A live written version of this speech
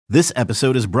This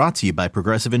episode is brought to you by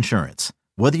Progressive Insurance.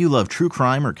 Whether you love true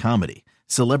crime or comedy,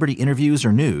 celebrity interviews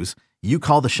or news, you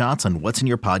call the shots on what's in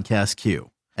your podcast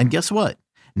queue. And guess what?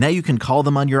 Now you can call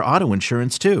them on your auto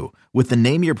insurance too with the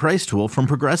Name Your Price tool from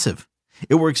Progressive.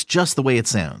 It works just the way it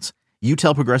sounds. You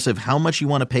tell Progressive how much you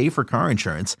want to pay for car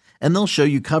insurance, and they'll show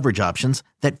you coverage options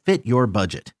that fit your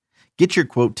budget. Get your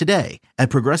quote today at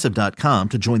Progressive.com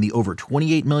to join the over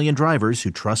 28 million drivers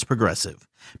who trust Progressive.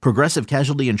 Progressive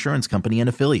Casualty Insurance Company and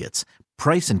Affiliates.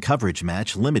 Price and coverage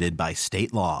match limited by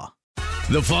state law.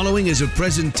 The following is a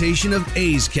presentation of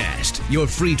A's Cast, your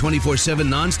free 24/7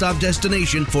 nonstop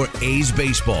destination for A's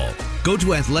baseball. Go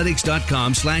to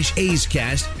athletics.com/A's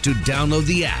Cast to download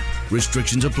the app.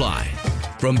 Restrictions apply.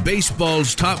 From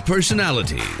baseball's top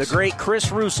personalities, the great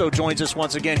Chris Russo joins us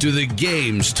once again, to the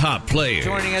game's top players.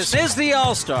 Joining us is the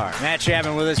All-Star, Matt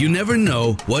Chapman with us. You never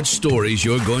know what stories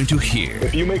you're going to hear.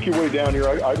 If you make your way down here,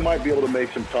 I might be able to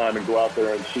make some time and go out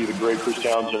there and see the great Chris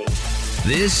Townsend.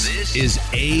 This is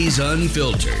A's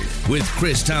Unfiltered with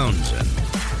Chris Townsend.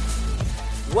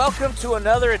 Welcome to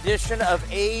another edition of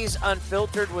A's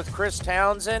Unfiltered with Chris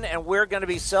Townsend, and we're going to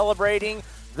be celebrating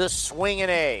the swinging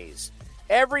A's.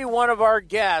 Every one of our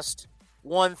guests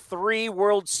won 3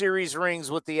 World Series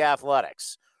rings with the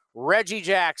Athletics. Reggie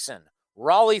Jackson,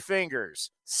 Rollie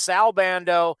Fingers, Sal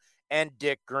Bando, and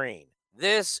Dick Green.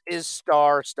 This is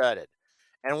star-studded.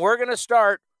 And we're going to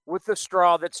start with the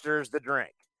straw that stirs the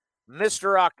drink.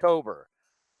 Mr. October,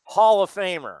 Hall of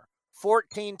Famer,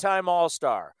 14-time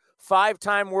All-Star,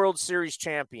 5-time World Series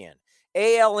champion,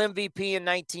 AL MVP in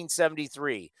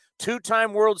 1973,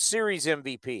 2-time World Series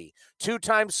MVP,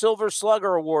 2-time Silver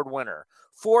Slugger Award winner,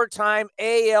 4-time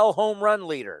AL home run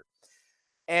leader,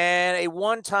 and a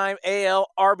 1-time AL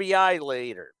RBI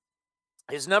leader.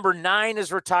 His number 9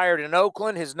 is retired in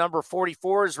Oakland. His number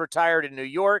 44 is retired in New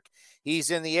York. He's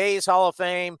in the A's Hall of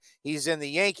Fame. He's in the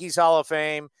Yankees Hall of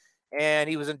Fame. And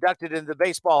he was inducted into the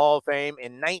Baseball Hall of Fame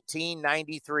in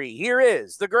 1993. Here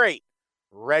is the great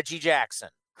Reggie Jackson.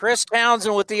 Chris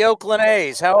Townsend with the Oakland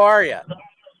A's. How are you?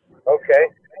 Okay.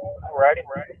 Righty.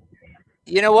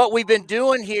 You know what we've been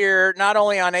doing here, not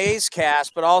only on A's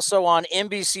Cast, but also on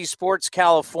NBC Sports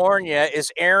California,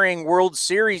 is airing World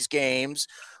Series games.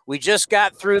 We just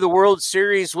got through the World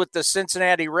Series with the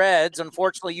Cincinnati Reds.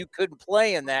 Unfortunately, you couldn't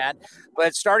play in that.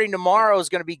 But starting tomorrow is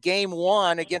going to be Game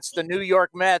 1 against the New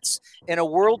York Mets in a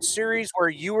World Series where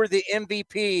you were the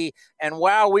MVP. And,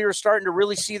 wow, we were starting to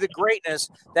really see the greatness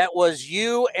that was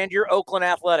you and your Oakland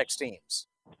Athletics teams.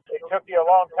 It took you a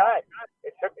long time.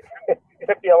 It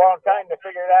took you a long time to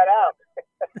figure that out.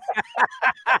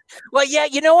 Well, yeah,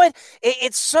 you know what?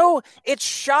 It's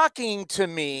shocking to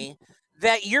me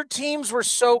that your teams were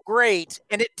so great,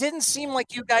 and it didn't seem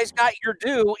like you guys got your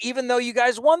due, even though you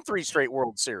guys won 3 straight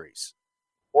World Series.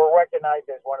 We're recognized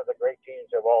as one of the great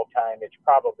teams of all time. It's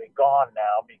probably gone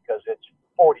now because it's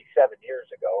 47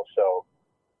 years ago. So,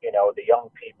 the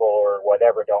young people or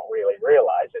whatever don't really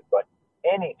realize it. But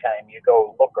anytime you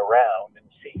go look around and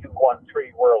see who won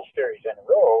 3 World Series in a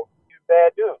row, you're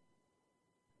bad dude.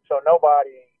 So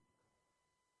nobody,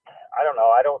 I don't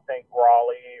know, I don't think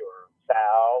Rollie or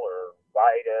Sal or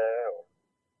Vida or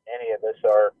any of us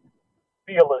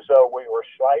feel as though we were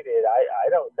slighted. I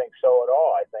don't think so at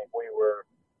all. I think we were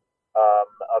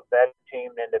a better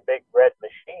team than the Big Red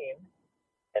Machine,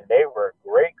 and they were a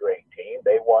great team.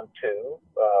 They won 2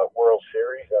 World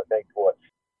Series. I think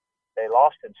they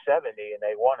lost in 70 and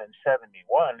they won in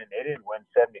 71, and they didn't win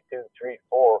 72, 3,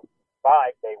 4,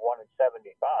 5. They won in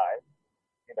 75.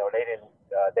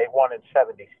 They won in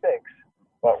 76.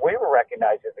 But we were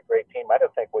recognized as a great team. I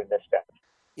don't think we missed that.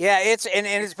 Yeah, it's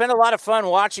been a lot of fun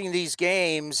watching these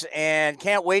games, and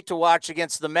can't wait to watch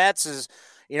against the Mets.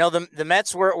 The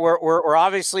Mets were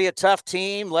obviously a tough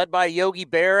team led by Yogi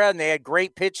Berra, and they had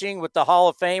great pitching with the Hall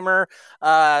of Famer.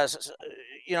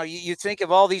 You think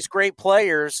of all these great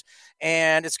players,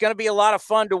 and it's going to be a lot of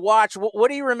fun to watch. What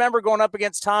do you remember going up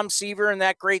against Tom Seaver and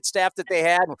that great staff that they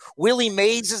had? Willie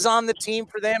Mays is on the team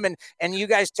for them, and you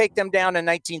guys take them down in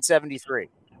 1973.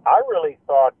 I really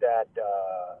thought that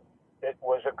it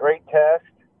was a great test.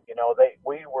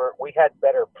 We had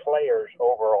better players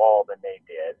overall than they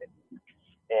did.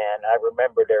 And I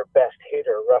remember their best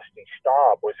hitter, Rusty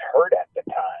Staub, was hurt at the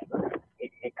time.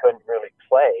 He couldn't really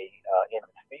play in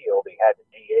the field. He had to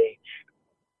DH,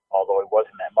 although he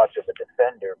wasn't that much of a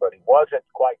defender, but he wasn't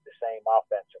quite the same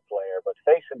offensive player. But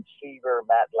facing Seaver,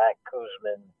 Matlack,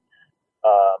 Kuzman,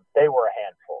 they were a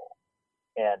handful.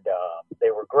 And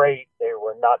they were great. They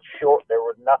were not short. There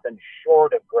was nothing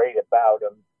short of great about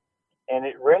them. And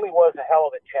it really was a hell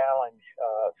of a challenge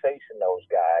facing those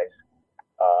guys.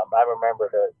 I remember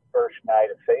the first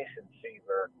night of facing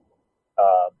Seaver,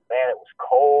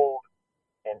 cold,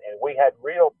 and we had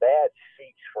real bad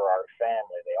seats for our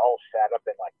family. They all sat up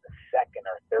in like the second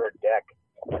or third deck,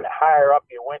 and the higher up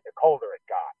you went, the colder it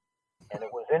got. And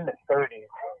it was in the 30s.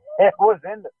 It was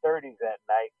in the 30s that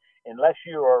night, unless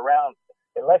you were around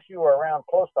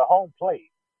close to home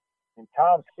plate. And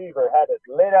Tom Seaver had it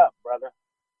lit up, brother.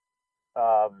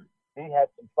 He had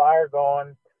some fire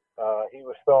going. He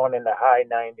was throwing in the high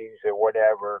 90s or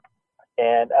whatever.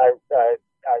 And I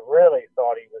really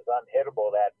thought he was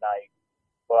unhittable that night.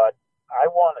 But I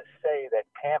want to say that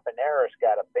Campaneris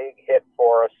got a big hit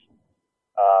for us.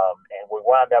 And we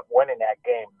wound up winning that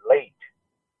game late.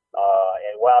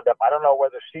 And wound up, I don't know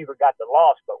whether Seaver got the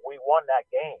loss, but we won that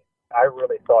game. I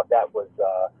really thought that was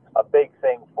a big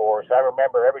thing for us. I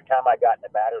remember every time I got in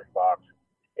the batter's box,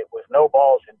 it was no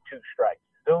balls and 2 strikes.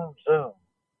 Zoom, zoom.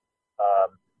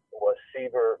 Was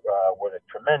Seaver with a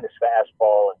tremendous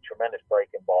fastball and tremendous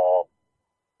breaking ball.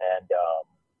 And,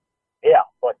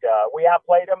 but we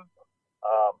outplayed him.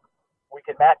 We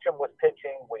could match him with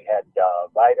pitching. We had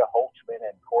Vida Holtzman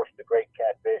and, of course, the great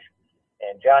Catfish.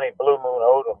 And Johnny Blue Moon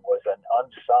Odom was an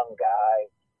unsung guy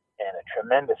and a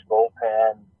tremendous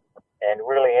bullpen. And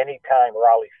really, any time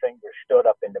Raleigh Fingers stood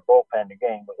up in the bullpen, the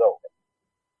game was over.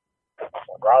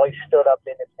 When Raleigh stood up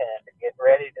in the pen to get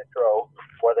ready to throw,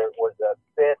 whether it was the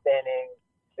 5th inning,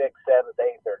 6th, 7th,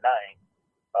 8th, or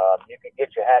 9th, you could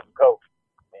get your hat and coat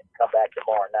and come back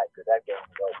tomorrow night because that game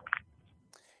was over.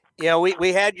 Yeah,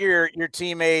 we had your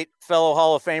teammate, fellow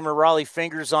Hall of Famer Raleigh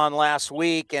Fingers on last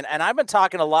week, and I've been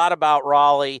talking a lot about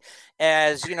Raleigh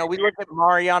as, we look at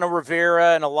Mariano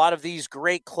Rivera and a lot of these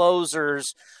great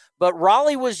closers, but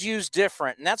Raleigh was used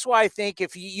different, and that's why I think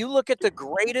if you look at the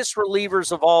greatest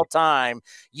relievers of all time,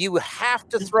 you have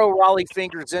to throw Raleigh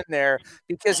Fingers in there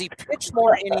because he pitched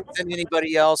more innings than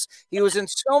anybody else. He was in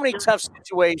so many tough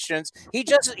situations. He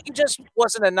just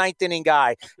wasn't a 9th inning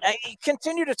guy. He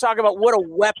continued to talk about what a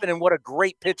weapon and what a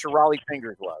great pitcher Raleigh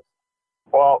Fingers was.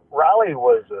 Well, Raleigh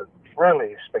was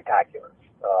really spectacular.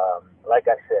 Like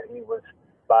I said, he was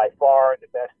by far the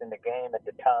best in the game at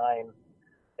the time.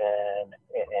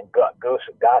 And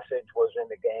Gossage was in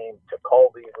the game.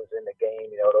 Colby was in the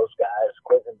game. Those guys.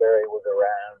 Quisenberry was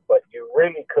around, but you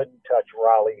really couldn't touch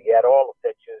Raleigh. He had all the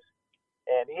pitches,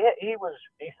 and he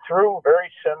threw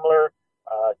very similar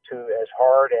to as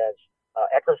hard as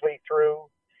Eckersley threw.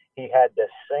 He had the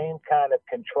same kind of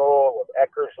control of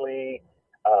Eckersley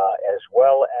as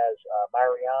well as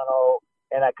Mariano.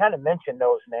 And I kind of mentioned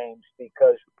those names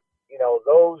because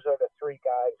those are the 3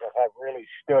 guys that have really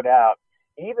stood out.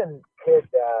 Even kid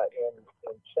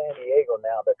in San Diego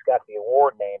now that's got the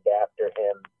award named after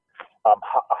him,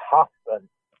 Hoffman,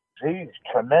 he's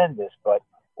tremendous. But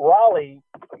Raleigh,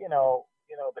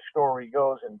 the story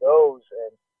goes, and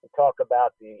we talk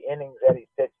about the innings that he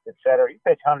pitched, et cetera. He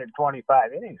pitched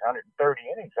 125 innings, 130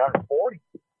 innings, 140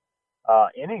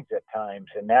 innings at times.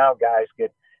 And now guys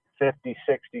get 50,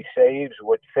 60 saves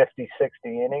with 50,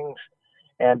 60 innings.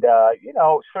 And,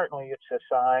 certainly it's a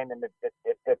sign, and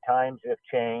the times have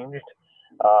changed.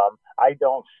 I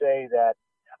don't say that.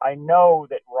 I know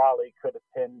that Raleigh could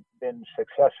have been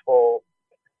successful,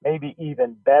 maybe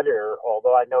even better,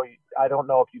 although I don't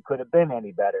know if you could have been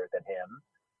any better than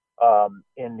him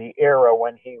in the era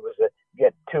when he was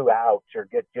get 2 outs or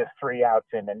get just 3 outs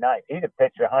in the 9th. He'd have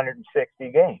pitched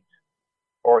 160 games,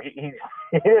 or he'd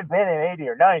have been in 80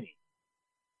 or 90.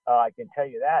 I can tell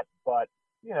you that, but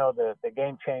the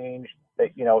game changed.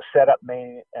 That setup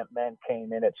men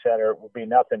came in, et cetera. It would be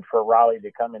nothing for Raleigh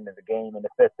to come into the game in the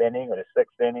 5th inning or the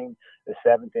 6th inning, the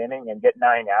 7th inning, and get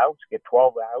 9 outs, get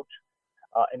 12 outs,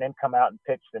 and then come out and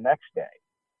pitch the next day.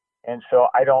 And so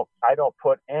I don't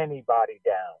put anybody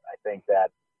down. I think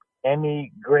that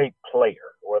any great player,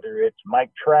 whether it's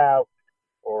Mike Trout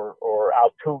or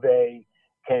Altuve,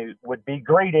 would be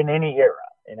great in any era.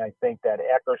 And I think that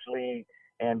Eckersley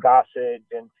and Gossage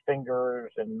and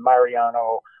Fingers and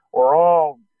Mariano were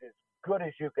all as good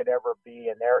as you could ever be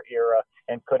in their era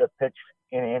and could have pitched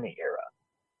in any era.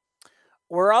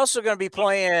 We're also going to be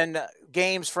playing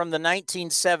games from the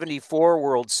 1974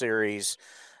 World Series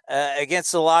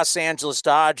against the Los Angeles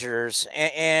Dodgers,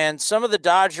 and some of the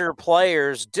Dodger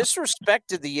players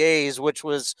disrespected the A's, which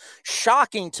was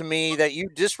shocking to me that you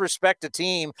disrespect a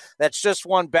team that's just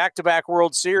won back-to-back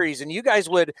World Series. And you guys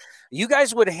would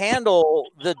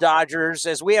handle the Dodgers,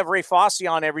 as we have Ray Fosse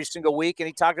on every single week, and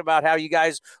he talked about how you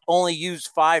guys only used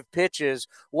 5 pitches.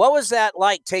 What was that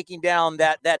like, taking down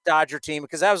that Dodger team?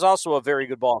 Because that was also a very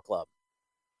good ball club.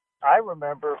 I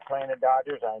remember playing the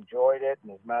Dodgers. I enjoyed it.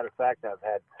 And as a matter of fact, I've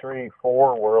had 3-4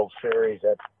 World Series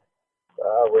that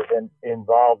was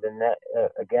involved in that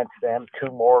against them.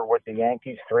 2 more with the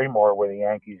Yankees, 3 more with the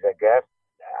Yankees, I guess.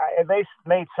 they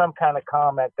made some kind of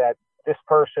comment that this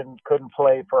person couldn't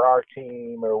play for our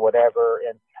team or whatever.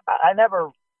 And I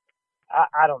never,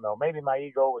 I don't know, maybe my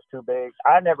ego was too big.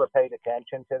 I never paid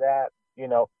attention to that. You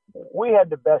know, we had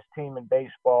the best team in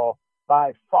baseball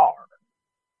by far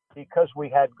because we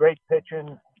had great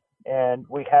pitching and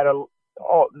we had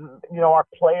our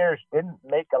players didn't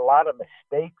make a lot of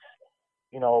mistakes.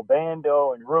 You know,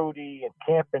 Bando and Rudy and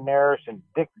Campaneris and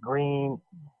Dick Green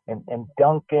and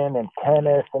Duncan and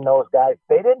Tennis and those guys,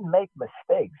 they didn't make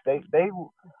mistakes.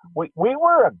 We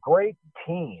were a great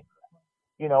team.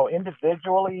 You know,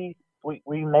 individually,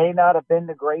 we may not have been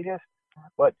the greatest,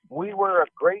 but we were a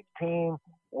great team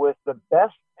with the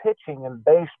best pitching in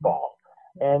baseball.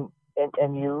 And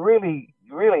you really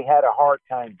had a hard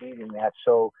time beating that.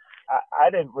 So I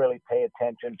didn't really pay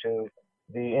attention to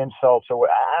the insults or we're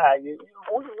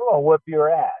gonna whip your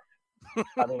ass.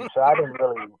 I mean, so I didn't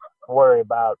really worry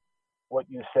about what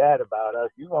you said about us.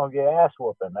 You're gonna get ass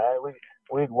whooping, man.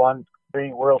 We'd won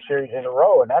 3 World Series in a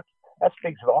row, and that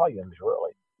speaks volumes,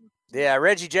 really. Yeah,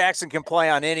 Reggie Jackson can play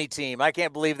on any team. I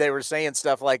can't believe they were saying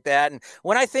stuff like that. And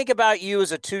when I think about you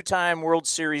as a 2-time World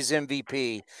Series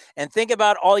MVP and think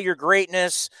about all your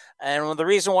greatness and the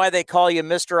reason why they call you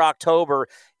Mr. October,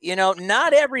 you know,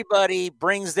 not everybody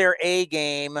brings their A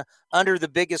game under the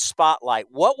biggest spotlight.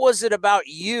 What was it about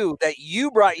you that you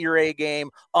brought your A game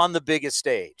on the biggest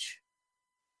stage?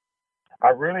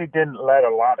 I really didn't let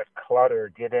a lot of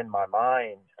clutter get in my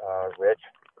mind, Rich.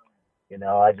 You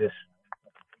know,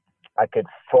 I could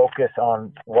focus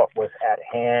on what was at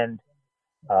hand.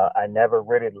 I never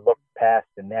really looked past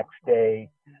the next day.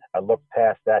 I looked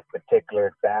past that particular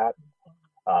at bat.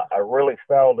 I really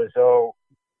felt as though,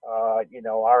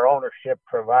 our ownership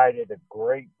provided a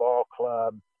great ball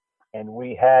club and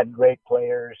we had great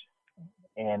players,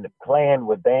 and playing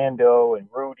with Bando and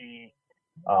Rudy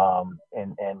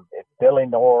and Billy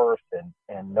North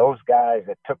and those guys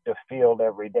that took the field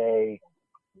every day.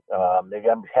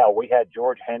 We had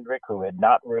George Hendrick, who had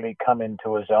not really come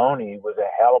into his own. He was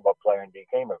a hell of a player and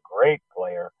became a great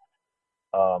player.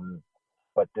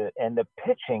 But the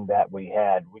pitching that we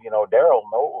had, Darrell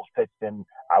Knowles pitched in,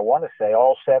 I want to say,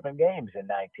 all 7 games in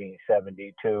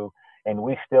 1972, and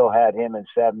we still had him in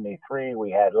 73.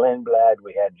 We had Lindblad,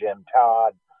 we had Jim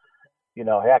Todd.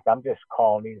 Heck, I'm just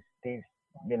calling these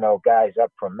guys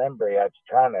up from memory. I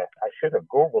should have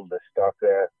Googled this stuff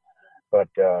there. But,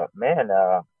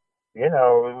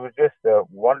 it was just a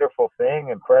wonderful thing,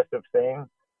 impressive thing.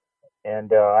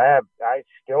 And I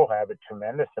still have a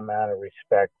tremendous amount of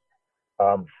respect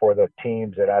for the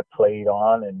teams that I played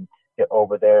on and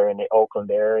over there in the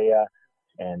Oakland area.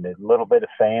 And the little bit of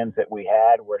fans that we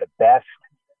had were the best.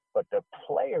 But the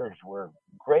players were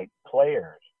great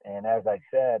players. And as I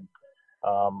said,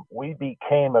 we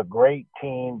became a great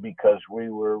team because we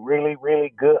were really,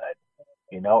 really good.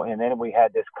 And then we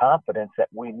had this confidence that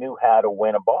we knew how to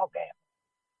win a ball game.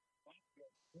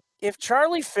 If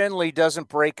Charlie Finley doesn't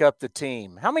break up the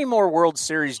team, how many more World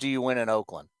Series do you win in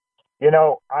Oakland?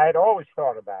 I had always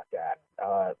thought about that,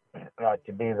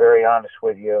 to be very honest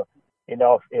with you.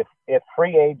 If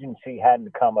free agency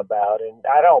hadn't come about, and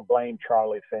I don't blame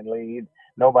Charlie Finley.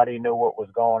 Nobody knew what was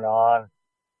going on.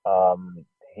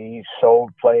 He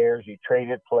sold players, he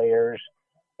traded players,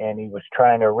 and he was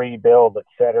trying to rebuild, et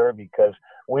cetera, because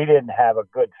we didn't have a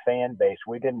good fan base.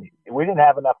 We didn't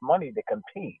have enough money to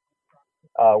compete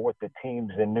with the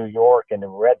teams in New York and the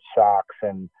Red Sox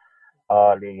and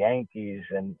the Yankees,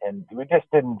 and we just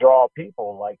didn't draw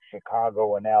people like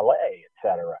Chicago and LA, et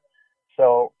cetera.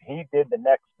 So he did the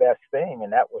next best thing,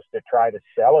 and that was to try to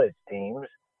sell his teams.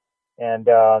 And,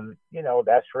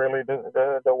 that's really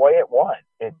the way it went.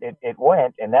 It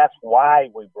went, and that's why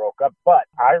we broke up. But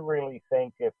I really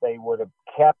think if they would have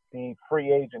kept the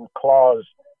free agent clause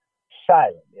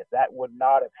silent, if that would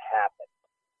not have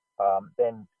happened,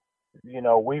 then,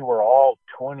 we were all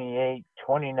 28,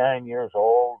 29 years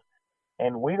old,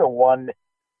 and we'd have won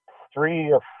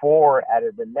 3 or 4 out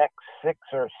of the next 6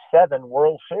 or 7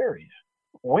 World Series.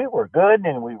 We were good,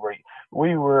 and we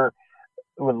were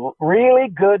really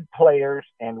good players,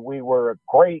 and we were a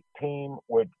great team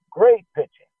with great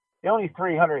pitching. The only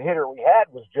 300 hitter we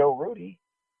had was Joe Rudy.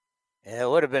 Yeah, it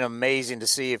would have been amazing to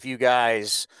see if you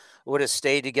guys would have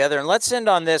stayed together. And let's end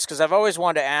on this, because I've always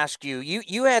wanted to ask you,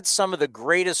 you had some of the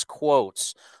greatest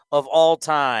quotes of all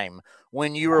time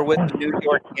when you were with the New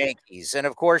York Yankees. And,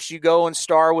 of course, you go and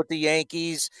star with the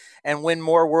Yankees and win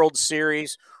more World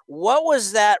Series. What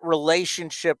was that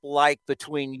relationship like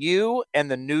between you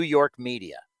and the New York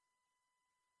media?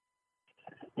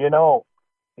 I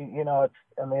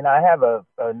have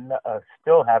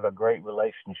still have a great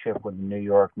relationship with the New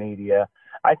York media.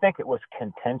 I think it was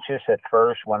contentious at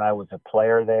first when I was a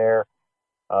player there.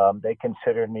 They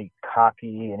considered me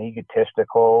cocky and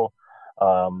egotistical.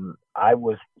 I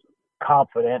was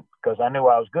confident because I knew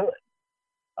I was good.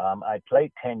 I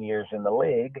played 10 years in the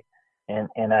league,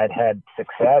 and I'd had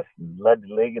success and led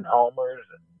the league in homers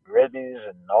and ribbies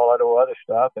and all that other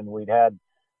stuff. And we'd had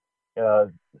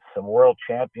some world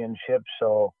championships.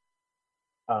 So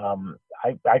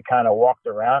I kind of walked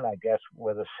around, I guess,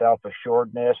 with a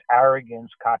self-assuredness,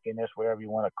 arrogance, cockiness, whatever you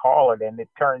want to call it. And it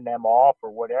turned them off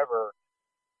or whatever,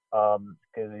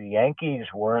 because the Yankees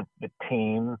weren't the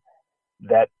team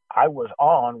that I was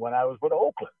on when I was with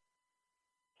Oakland.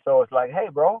 So it's like, hey,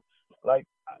 bro, like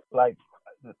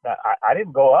I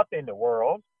didn't go up in the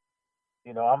world.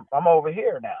 You know, I'm over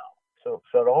here now. So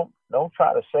don't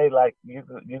try to say like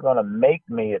you're gonna make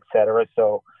me, et cetera.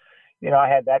 So, you know, I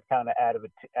had that kind of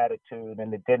attitude,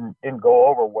 and it didn't go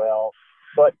over well.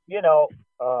 But you know,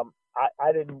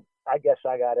 I didn't. I guess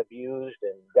I got abused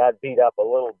and got beat up a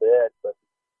little bit. But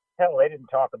hell, they didn't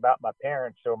talk about my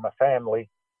parents or my family.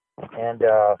 And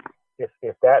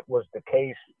if that was the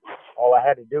case, all I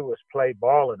had to do was play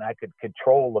ball, and I could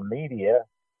control the media.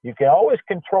 You can always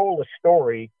control the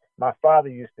story. My father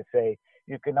used to say,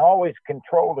 you can always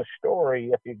control the story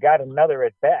if you got another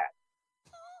at bat.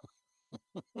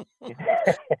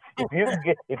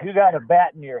 if you got a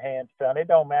bat in your hand, son, it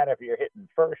don't matter if you're hitting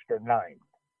first or ninth.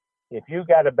 If you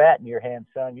got a bat in your hand,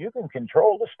 son, you can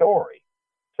control the story.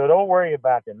 So don't worry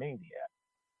about the media.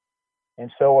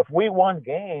 And so if we won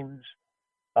games,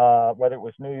 whether it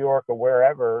was New York or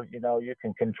wherever, you know, you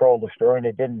can control the story, and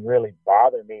it didn't really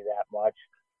bother me that much.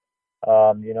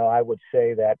 You know, I would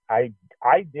say that I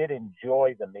did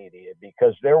enjoy the media,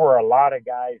 because there were a lot of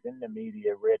guys in the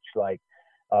media, Rich, like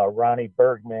Ronnie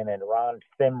Bergman and Ron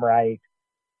Thimright,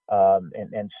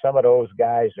 and some of those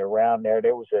guys around there.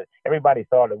 Everybody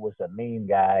thought it was a mean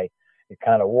guy. He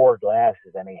kind of wore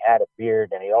glasses, and he had a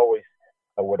beard, and he always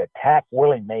would attack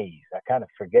Willie Mays. I kind of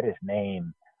forget his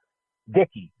name.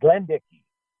 Glenn Dickey.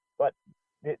 But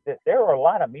there were a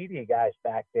lot of media guys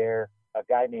back there, a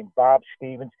guy named Bob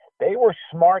Stevens. They were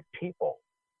smart people,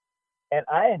 and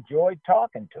I enjoyed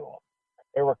talking to them.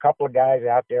 There were a couple of guys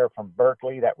out there from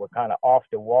Berkeley that were kind of off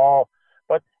the wall,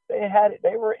 but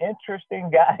they were interesting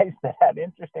guys that had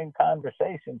interesting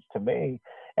conversations to me.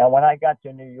 And when I got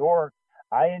to New York,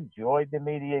 I enjoyed the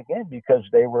media again, because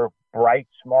they were bright,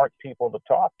 smart people to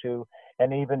talk to.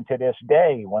 And even to this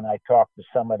day, when I talk to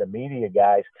some of the media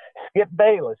guys, Skip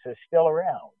Bayless is still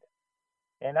around.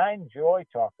 And I enjoy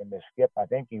talking to Skip. I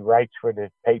think he writes for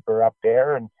the paper up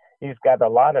there, and he's got a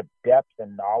lot of depth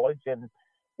and knowledge. And,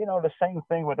 you know, the same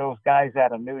thing with those guys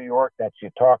out of New York that you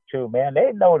talk to, man,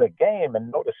 they know the game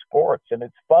and know the sports. And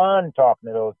it's fun talking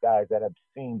to those guys that have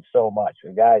seen so much,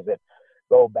 the guys that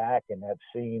go back and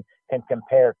can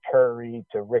compare Curry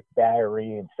to Rick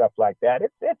Barry and stuff like that.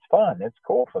 It's fun. It's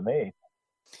cool for me.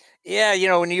 Yeah, you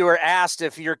know, when you were asked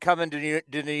if you're coming to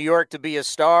New York to be a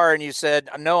star, and you said,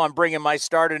 no, I'm bringing my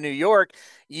star to New York,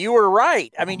 you were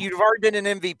right. I mean, you've already been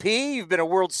an MVP. You've been a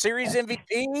World Series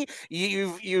MVP.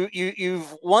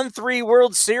 You've won 3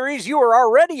 World Series. You were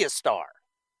already a star.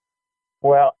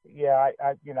 Well, yeah,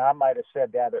 I might have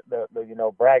said that,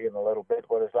 bragging a little bit,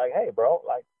 but it's like, hey, bro,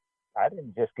 like, I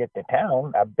didn't just get to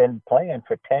town. I've been playing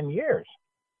for 10 years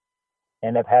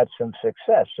and have had some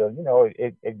success. So, you know,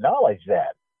 acknowledge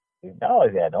that.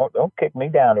 Don't kick me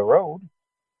down the road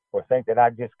or think that I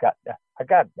was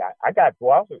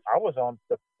on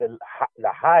the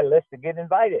high list to get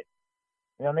invited.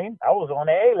 You know what I mean? I was on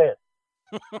the A list.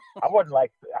 I wasn't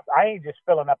like, I ain't just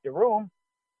filling up the room.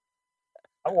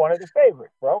 I'm one of the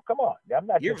favorites, bro. Come on. I'm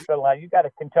not just filling out. You got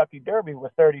a Kentucky Derby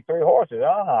with 33 horses.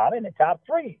 I'm in the top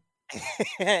 3.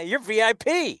 You're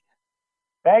VIP.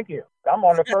 Thank you. I'm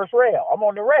on the first rail. I'm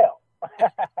on the rail.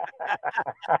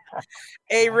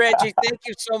 Hey, Reggie, thank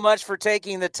you so much for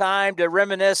taking the time to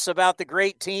reminisce about the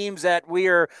great teams that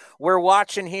we're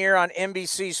watching here on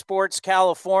NBC Sports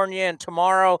California. And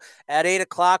tomorrow at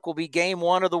 8:00 will be Game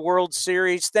 1 of the World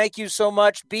Series. Thank you so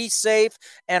much. Be safe,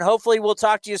 and hopefully we'll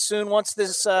talk to you soon once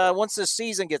this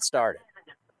season gets started.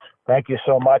 Thank you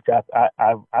so much.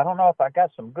 I don't know if I got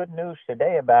some good news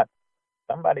today about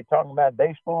somebody talking about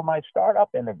baseball might start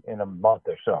up in a month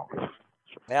or so.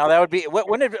 Now that would be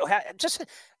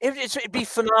it'd be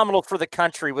phenomenal for the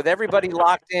country with everybody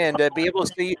locked in to be able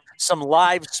to see some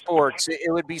live sports.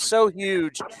 It would be so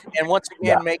huge, and once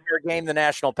again make our game the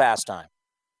national pastime.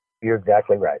 You're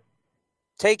exactly right.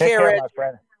 Take care, my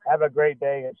friend. Have a great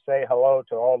day, and say hello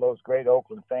to all those great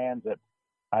Oakland fans that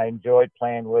I enjoyed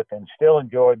playing with and still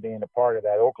enjoy being a part of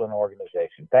that Oakland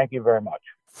organization. Thank you very much.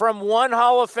 From one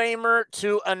Hall of Famer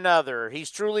to another,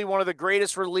 he's truly one of the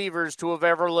greatest relievers to have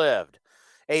ever lived.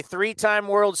 A 3-time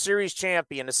World Series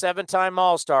champion, a 7-time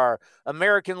All-Star,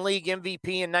 American League MVP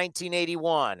in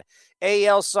 1981,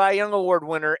 AL Cy Young Award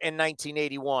winner in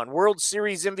 1981, World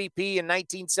Series MVP in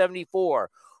 1974,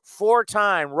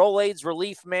 4-time Rolaids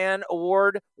Relief Man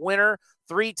Award winner,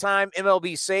 3-time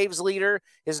MLB saves leader.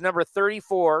 His number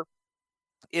 34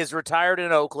 is retired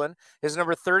in Oakland. His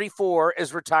number 34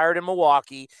 is retired in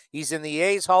Milwaukee. He's in the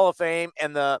A's Hall of Fame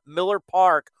and the Miller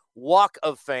Park Walk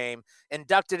of Fame,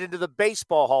 inducted into the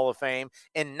Baseball Hall of Fame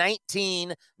in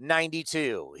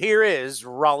 1992. Here is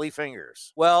Rollie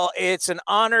Fingers. Well, it's an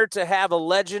honor to have a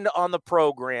legend on the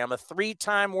program, a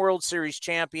 3-time World Series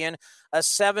champion, a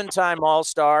 7-time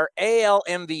All-Star, AL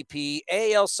MVP,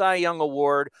 AL Cy Young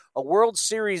Award, a World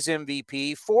Series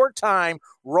MVP, 4-time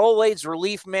Rolaids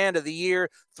Relief Man of the Year,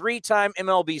 3-time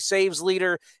MLB saves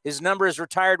leader. His number is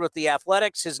retired with the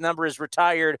Athletics. His number is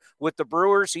retired with the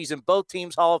Brewers. He's in both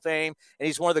teams' Hall of Fame, and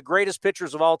he's one of the greatest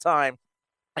pitchers of all time.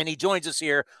 And he joins us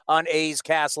here on A's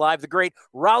Cast Live. The great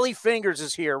Rollie Fingers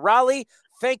is here. Rollie,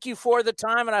 thank you for the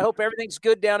time, and I hope everything's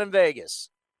good down in Vegas.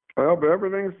 Well, but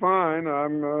everything's fine.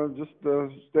 I'm just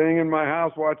staying in my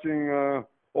house watching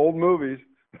old movies,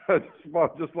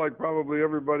 just like probably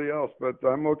everybody else, but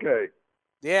I'm okay.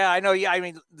 Yeah, I know. Yeah, I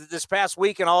mean, this past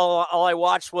weekend, all I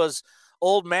watched was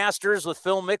old Masters with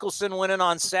Phil Mickelson winning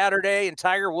on Saturday and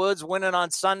Tiger Woods winning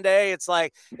on Sunday. It's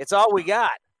like, it's all we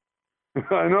got.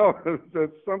 I know.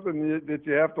 It's something that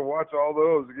you have to watch all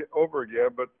those over again,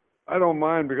 but I don't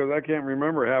mind because I can't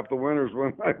remember half the winners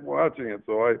when I'm watching it,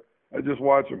 so I just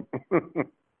watch them.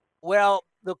 Well,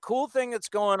 the cool thing that's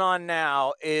going on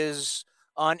now is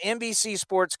on NBC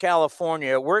Sports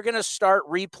California, we're going to start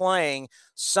replaying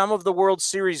some of the World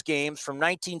Series games from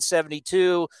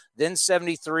 1972, then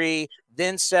 73,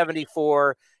 then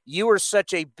 74. You were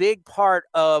such a big part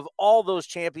of all those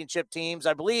championship teams.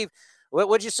 I believe,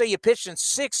 what'd you say? You pitched in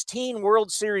 16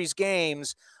 World Series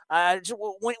games.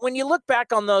 When you look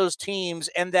back on those teams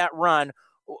and that run,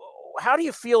 how do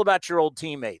you feel about your old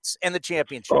teammates and the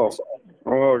championships?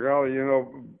 Oh, golly,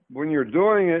 when you're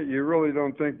doing it, you really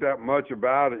don't think that much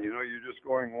about it. You're just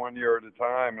going 1 year at a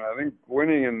time. And I think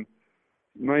winning in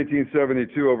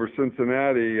 1972 over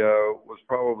Cincinnati was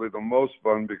probably the most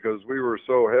fun because we were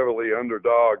so heavily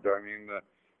underdogged. I mean,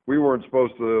 we weren't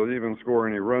supposed to even score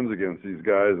any runs against these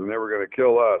guys, and they were going to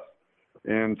kill us.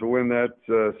 And to win that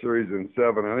series in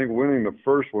 7, I think winning the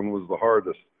first one was the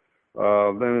hardest.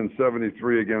 Then in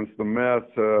 73 against the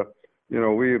Mets, we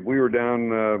were down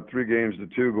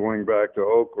 3-2 going back to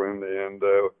Oakland, and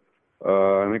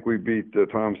I think we beat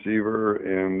Tom Seaver,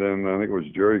 and then I think it was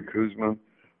Jerry Koosman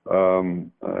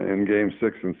in Game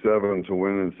 6 and 7 to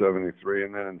win in 73,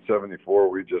 and then in 74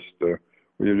 we just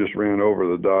ran over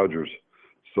the Dodgers.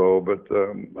 So, but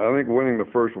I think winning the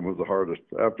first one was the hardest.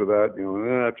 After that, and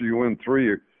then after you win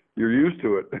 3, you're used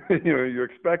to it. You're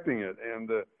expecting it, and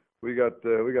we got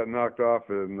knocked off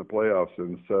in the playoffs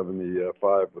in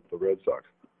 75 with the Red Sox.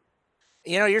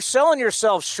 You're selling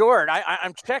yourself short.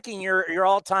 I'm checking your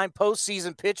all-time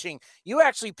postseason pitching. You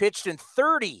actually pitched in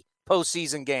 30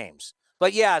 postseason games.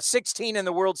 But, 16 in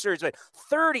the World Series. But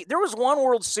 30. There was one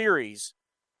World Series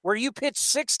where you pitched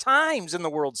 6 times in the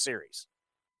World Series.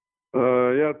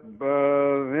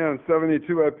 In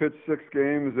 72 I pitched 6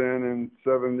 games, and in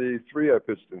 73 I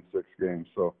pitched in 6 games.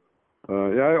 So,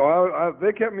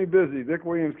 they kept me busy. Dick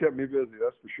Williams kept me busy,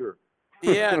 that's for sure.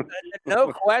 Yeah,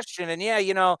 no question. And,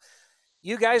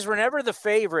 you guys were never the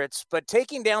favorites, but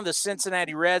taking down the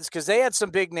Cincinnati Reds, because they had some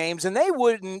big names, and they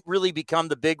wouldn't really become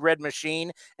the Big Red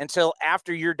Machine until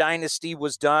after your dynasty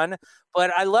was done.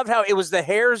 But I loved how it was the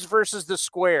Hares versus the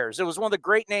Squares. It was one of the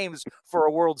great names for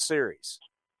a World Series.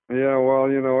 Yeah, well,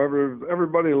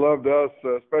 everybody loved us,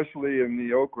 especially in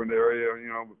the Oakland area,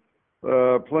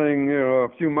 playing, a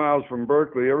few miles from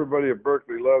Berkeley. Everybody at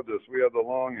Berkeley loved us. We had the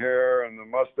long hair and the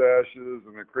mustaches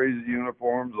and the crazy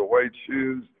uniforms, the white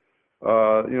shoes.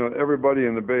 Everybody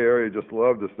in the Bay Area just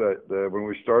loved us when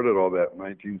we started all that in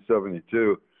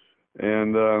 1972.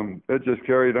 And it just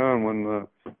carried on when,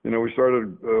 we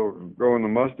started growing the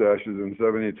mustaches in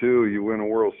 72. You win a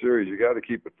World Series, you got to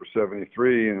keep it for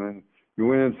 73. And then you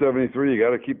win in 73, you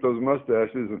got to keep those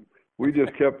mustaches. And we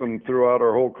just kept them throughout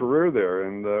our whole career there.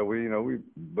 And we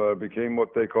became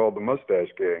what they called the Mustache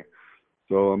Gang.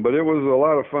 So, but it was a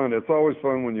lot of fun. It's always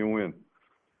fun when you win.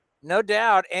 No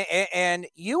doubt. And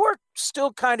you were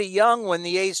still kind of young when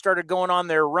the A's started going on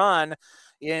their run.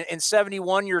 In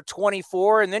 71, you're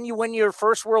 24, and then you win your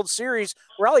first World Series.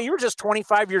 Well, you were just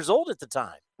 25 years old at the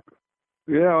time.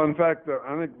 Yeah, in fact,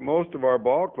 I think most of our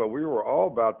ball club, we were all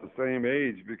about the same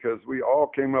age because we all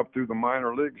came up through the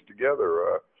minor leagues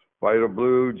together. Vita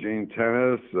Blue, Gene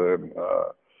Tennis,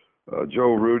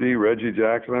 Joe Rudy, Reggie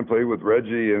Jackson. I played with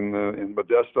Reggie in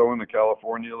Modesto in the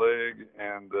California League,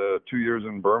 and 2 years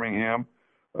in Birmingham,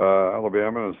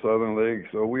 Alabama in the Southern League.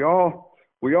 So we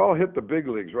all hit the big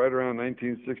leagues right around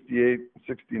 1968,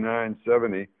 69,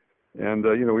 70. And,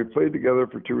 we played together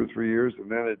for 2 or 3 years,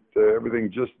 and then everything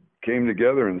just came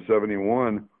together in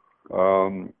 71.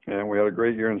 And we had a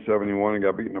great year in 71 and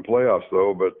got beat in the playoffs,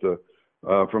 though. But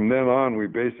from then on, we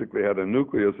basically had a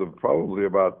nucleus of probably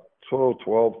about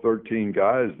 12, 13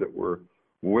 guys that were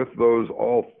with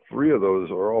all 4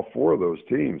 of those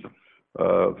teams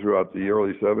throughout the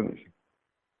early 70s.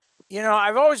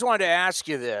 I've always wanted to ask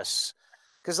you this,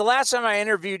 because the last time I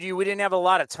interviewed you, we didn't have a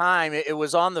lot of time. It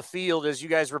was on the field as you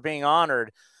guys were being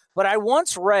honored. But I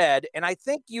once read, and I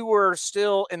think you were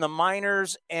still in the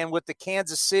minors and with the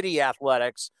Kansas City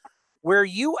Athletics, where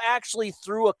you actually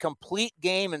threw a complete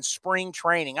game in spring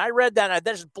training. I read that, and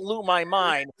that just blew my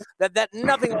mind that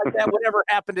nothing like that would ever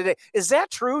happen today. Is that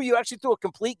true? You actually threw a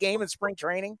complete game in spring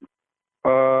training?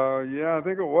 Yeah, I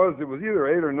think it was. It was either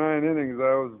 8 or 9 innings.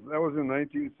 That was in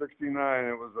 1969.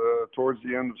 It was towards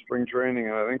the end of spring training,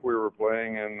 and I think we were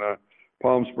playing in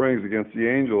Palm Springs against the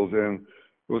Angels, and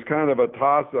it was kind of a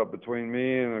toss-up between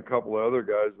me and a couple of other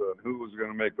guys on who was going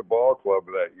to make the ball club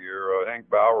that year. Hank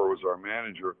Bauer was our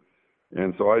manager,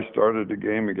 and so I started the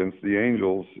game against the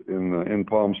Angels in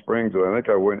Palm Springs, and I think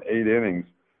I went 8 innings.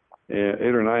 8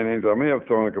 or 9 innings. I may have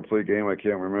thrown a complete game. I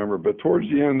can't remember. But towards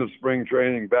the end of spring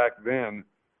training back then,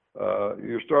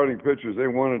 your starting pitchers, they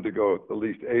wanted to go at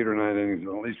least 8 or 9 innings in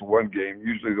at least one game,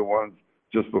 usually the ones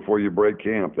just before you break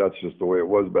camp. That's just the way it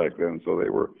was back then. So they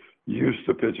were used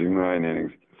to pitching 9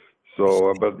 innings.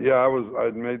 So, but yeah,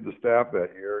 I'd made the staff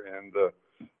that year. And,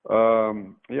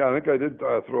 yeah, I think I did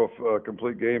throw a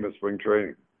complete game at spring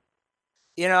training.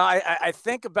 I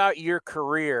think about your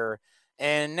career.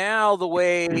 And now the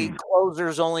way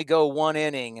closers only go 1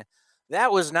 inning,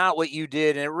 that was not what you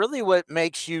did. And it really what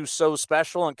makes you so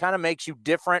special and kind of makes you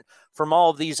different from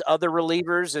all of these other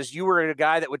relievers, as you were a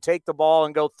guy that would take the ball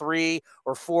and go 3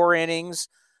 or 4 innings.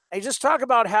 And just talk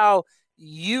about how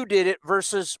you did it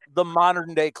versus the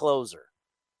modern day closer.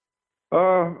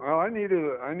 I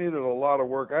needed a lot of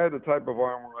work. I had the type of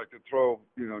arm where I could throw,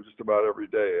 just about every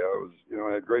day.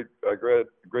 I had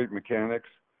great mechanics.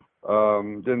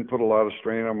 Didn't put a lot of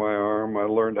strain on my arm. I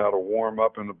learned how to warm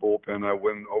up in the bullpen. I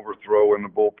wouldn't overthrow in the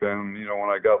bullpen. When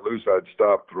I got loose, I'd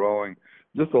stop throwing.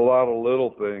 Just a lot of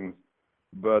little things.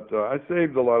 But I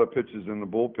saved a lot of pitches in the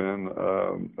bullpen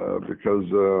because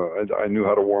I knew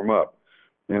how to warm up.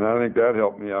 And I think that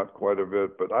helped me out quite a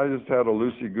bit. But I just had a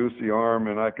loosey-goosey arm,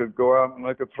 and I could go out and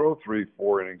I could throw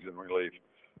 3-4 innings in relief.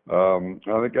 I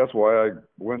think that's why I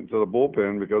went to the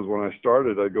bullpen, because when I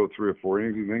started, I'd go 3 or 4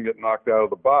 innings and then get knocked out of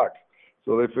the box.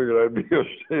 So they figured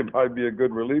I'd be a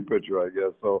good relief pitcher, I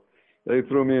guess. So they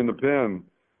threw me in the pen.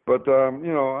 But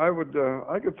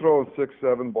I could throw 6,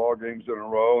 7 ball games in a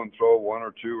row and throw 1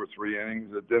 or 2 or 3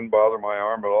 innings. It didn't bother my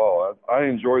arm at all. I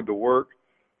enjoyed the work,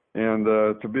 and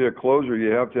to be a closer,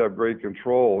 you have to have great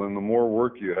control. And the more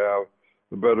work you have,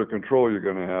 the better control you're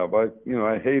going to have.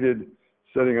 I hated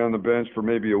sitting on the bench for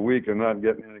maybe a week and not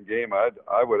getting in a game.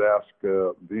 I would ask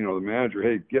the manager,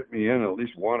 hey, get me in at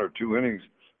least 1 or 2 innings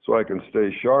so I can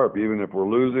stay sharp, even if we're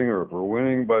losing or if we're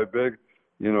winning by big.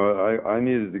 I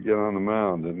needed to get on the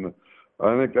mound, and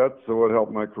I think that's what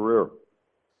helped my career.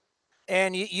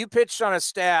 And you pitched on a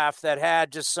staff that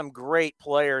had just some great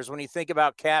players. When you think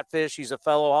about Catfish, he's a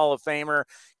fellow Hall of Famer.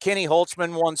 Kenny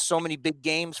Holtzman won so many big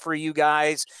games for you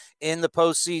guys in the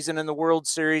postseason and the World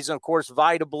Series. And, of course,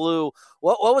 Vita Blue.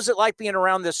 What was it like being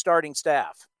around this starting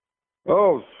staff?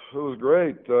 Oh, it was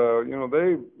great.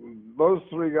 Those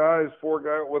 3 guys, 4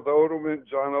 guys with Odom,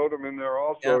 John Odom in there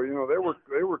also, yeah.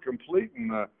 They were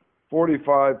completing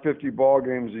 45, 50 ball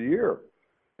games a year.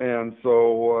 And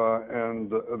so,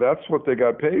 and that's what they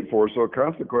got paid for. So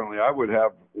consequently, I would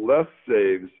have less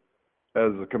saves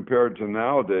as compared to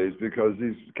nowadays, because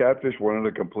these Catfish wanted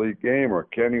a complete game, or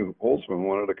Kenny Holtzman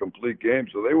wanted a complete game.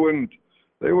 So they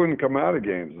wouldn't come out of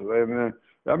games. And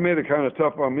that made it kind of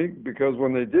tough on me, because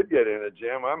when they did get in a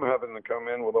jam, I'm having to come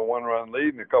in with a 1-run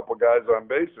lead and a couple guys on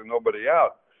base and nobody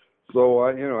out. So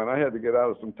and I had to get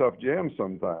out of some tough jams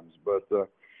sometimes, but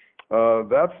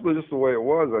that's just the way it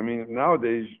was. I mean,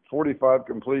 nowadays, 45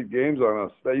 complete games on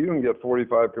us. You can get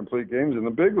 45 complete games in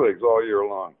the big leagues all year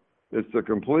long. It's a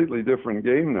completely different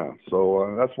game now.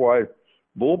 So that's why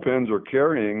bullpens are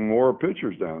carrying more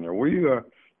pitchers down there. We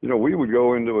would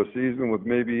go into a season with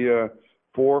maybe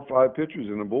 4 or 5 pitchers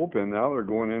in the bullpen. Now they're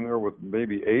going in there with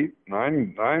maybe 8,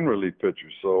 9 relief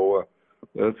pitchers. So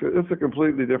it's a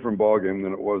completely different ballgame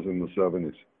than it was in the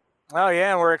 70s. Oh,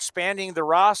 yeah, and we're expanding the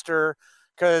roster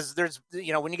because there's,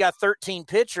 when you got 13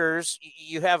 pitchers,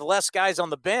 you have less guys on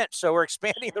the bench. So we're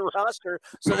expanding the roster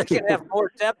so they can have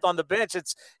more depth on the bench.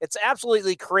 It's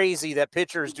absolutely crazy that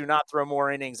pitchers do not throw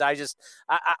more innings. I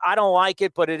don't like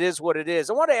it, but it is what it is.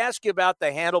 I want to ask you about the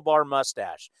handlebar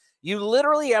mustache. You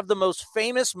literally have the most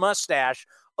famous mustache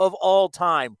of all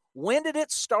time. When did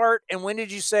it start, and when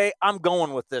did you say, I'm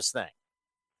going with this thing?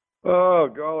 Oh,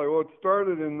 golly. Well, it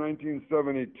started in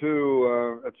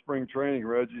 1972 at spring training.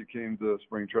 Reggie came to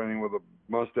spring training with a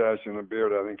mustache and a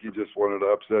beard. I think he just wanted to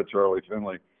upset Charlie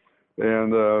Finley.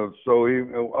 And so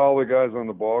all the guys on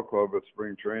the ball club at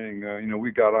spring training, we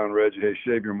got on Reggie, hey,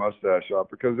 shave your mustache off.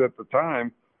 Because at the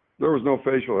time, there was no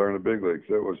facial hair in the big leagues.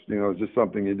 It was, it was just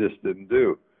something you just didn't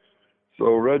do.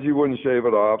 So Reggie wouldn't shave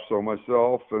it off. So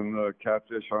myself and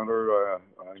Catfish Hunter,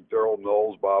 Daryl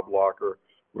Knowles, Bob Locker,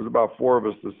 it was about 4 of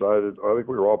us decided, I think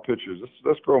we were all pitchers,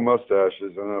 let's grow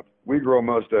mustaches. And if we grow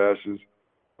mustaches,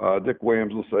 Dick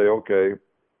Williams will say, okay,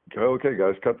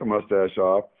 guys, cut the mustache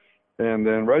off. And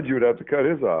then Reggie would have to cut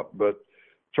his off. But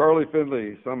Charlie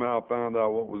Finley somehow found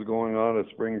out what was going on at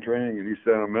spring training, and he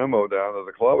sent a memo down to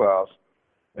the clubhouse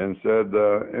and said,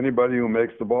 anybody who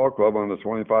makes the ball club on the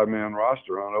 25-man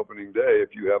roster on opening day,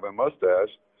 if you have a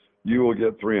mustache, you will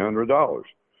get $300.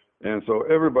 And so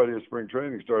everybody at spring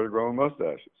training started growing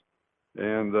mustaches.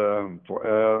 And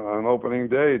on opening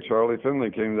day, Charlie Finley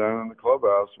came down in the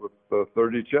clubhouse with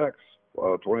 30 checks,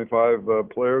 25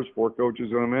 players, 4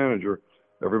 coaches, and a manager.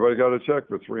 Everybody got a check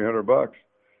for $300.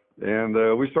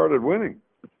 And we started winning.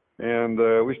 And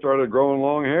we started growing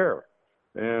long hair.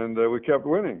 And we kept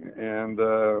winning. And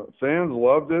fans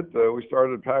loved it. We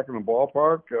started packing the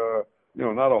ballpark.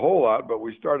 Not a whole lot, but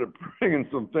we started bringing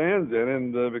some fans in,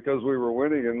 and because we were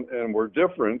winning and we're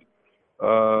different,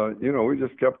 we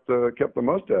just kept the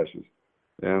mustaches.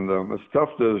 And it's tough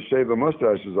to shave the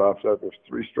mustaches off after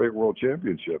 3 straight world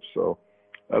championships, so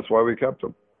that's why we kept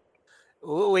them.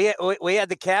 We had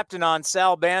the captain on,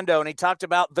 Sal Bando, and he talked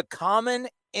about the common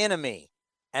enemy,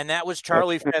 and that was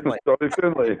Charlie Finley. Charlie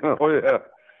Finley, oh yeah.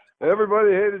 Everybody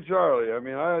hated Charlie. I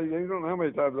mean, you don't know how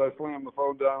many times I slammed the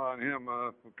phone down on him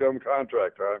come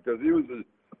contract time, because he was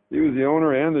the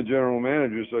owner and the general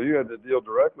manager, so you had to deal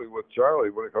directly with Charlie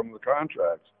when it comes to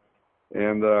contracts.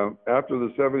 And after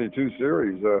the 72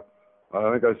 series,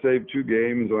 I think I saved 2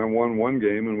 games and I won 1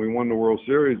 game, and we won the World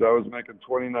Series. I was making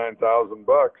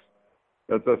 $29,000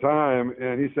 at the time,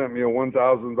 and he sent me a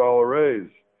 $1,000 raise.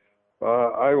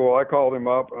 I called him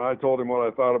up and I told him what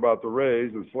I thought about the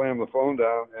raise and slammed the phone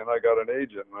down, and I got an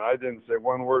agent, and I didn't say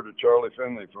one word to Charlie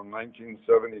Finley from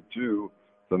 1972 to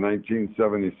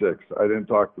 1976. I didn't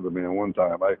talk to the man one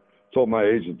time. I told my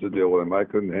agent to deal with him. I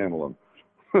couldn't handle him.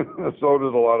 So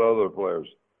did a lot of other players.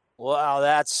 Wow,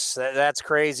 that's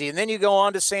crazy. And then you go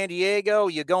on to San Diego,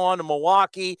 you go on to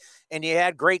Milwaukee, and you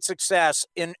had great success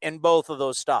in both of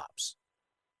those stops.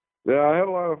 Yeah, I had a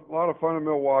lot of fun in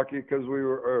Milwaukee because we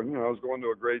were, I was going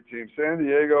to a great team. San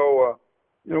Diego,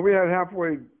 we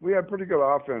had pretty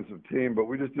good offensive team, but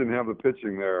we just didn't have the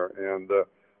pitching there, and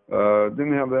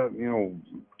didn't have that,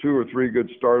 2 or 3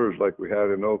 good starters like we had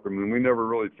in Oakland. And we never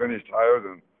really finished higher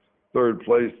than 3rd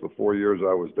place the 4 years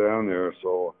I was down there.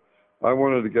 So I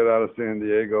wanted to get out of San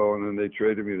Diego, and then they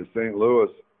traded me to St.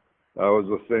 Louis. I was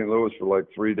with St. Louis for like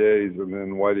 3 days, and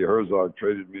then Whitey Herzog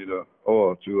traded me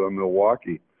to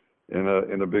Milwaukee in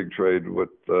a big trade with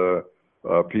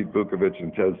Pete Vukovich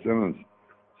and Ted Simmons.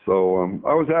 So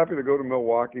I was happy to go to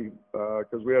Milwaukee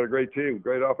because we had a great team,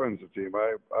 great offensive team.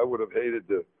 I would have hated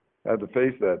to have to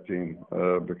face that team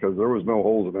because there was no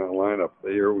holes in that lineup.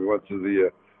 The year we went to the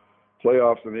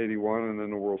playoffs in '81 and then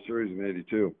the World Series in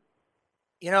 '82.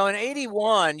 In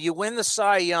 '81, you win the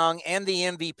Cy Young and the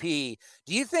MVP.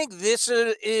 Do you think this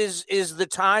is the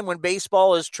time when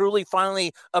baseball is truly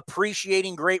finally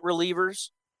appreciating great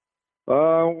relievers?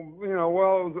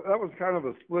 That was kind of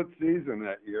a split season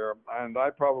that year, and I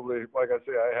probably, like I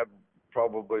say, I had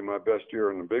probably my best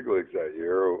year in the big leagues that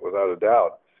year, without a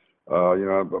doubt.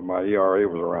 But my ERA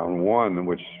was around 1,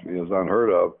 which is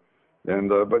unheard of. And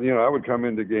but I would come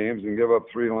into games and give up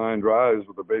 3 line drives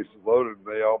with the bases loaded, and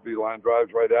they all be line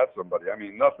drives right at somebody. I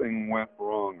mean, nothing went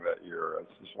wrong that year.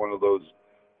 It's just one of those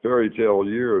fairy tale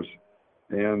years.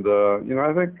 And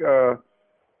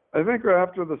I think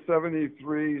after the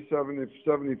 73,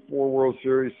 74 World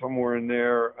Series, somewhere in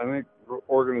there, I think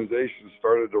organizations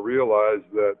started to realize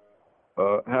that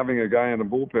having a guy in the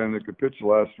bullpen that could pitch the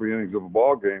last 3 innings of a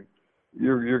ball game,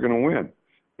 you're going to win.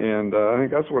 And I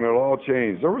think that's when it all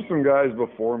changed. There were some guys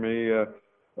before me.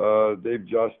 Dave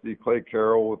Justy, Clay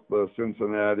Carroll with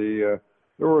Cincinnati.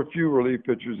 There were a few relief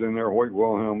pitchers in there, Hoyt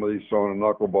Wilhelm, but he's throwing a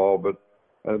knuckleball.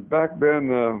 But back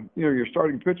then, your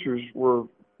starting pitchers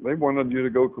they wanted you to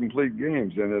go complete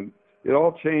games. And it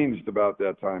all changed about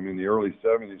that time in the early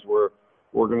 70s, where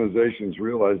organizations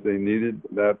realized they needed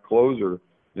that closer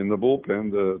in the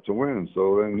bullpen to win.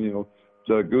 So then,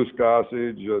 Goose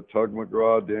Gossage, Tug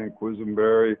McGraw, Dan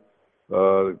Quisenberry,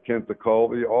 Kent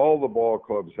DeColvey, all the ball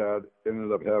clubs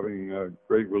ended up having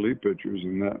great relief pitchers,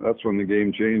 and that's when the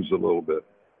game changed a little bit.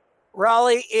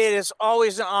 Raleigh, it is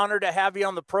always an honor to have you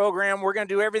on the program. We're going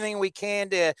to do everything we can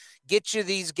to get you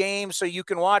these games so you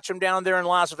can watch them down there in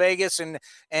Las Vegas and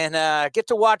get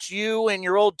to watch you and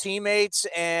your old teammates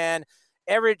and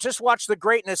just watch the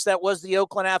greatness that was the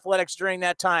Oakland Athletics during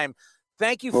that time.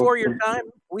 Thank you for your time.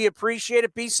 We appreciate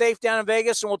it. Be safe down in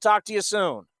Vegas, and we'll talk to you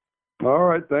soon. All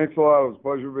right. Thanks a lot. It was a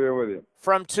pleasure being with you.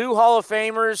 From two Hall of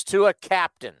Famers to a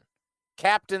captain,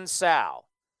 Captain Sal.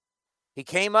 He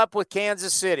came up with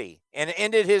Kansas City and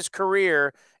ended his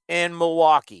career in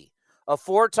Milwaukee. A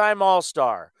 4-time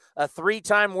All-Star, a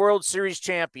 3-time World Series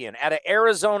champion at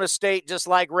Arizona State, just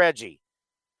like Reggie.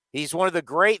 He's one of the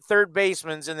great third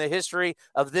basemen in the history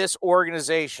of this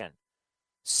organization.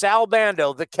 Sal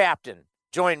Bando, the captain,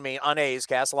 joined me on A's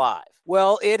Cast Live.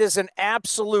 Well, it is an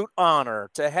absolute honor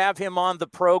to have him on the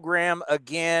program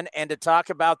again and to talk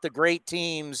about the great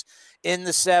teams in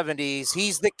the 70s.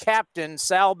 He's the captain,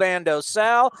 Sal Bando.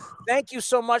 Sal, thank you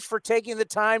so much for taking the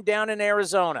time down in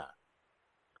Arizona.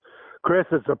 Chris,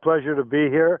 it's a pleasure to be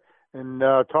here and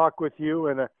talk with you,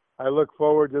 and I look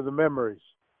forward to the memories.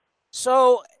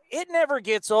 So it never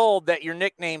gets old that your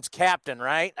nickname's Captain,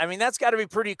 right? I mean, that's got to be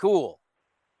pretty cool.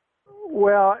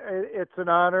 Well, it's an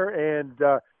honor, and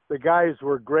the guys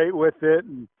were great with it,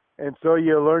 and so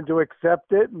you learn to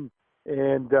accept it,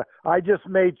 and I just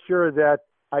made sure that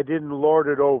I didn't lord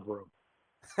it over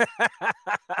them.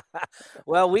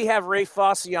 Well, we have Ray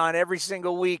Fosse on every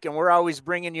single week, and we're always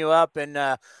bringing you up,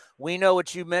 and we know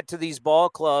what you meant to these ball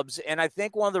clubs, and I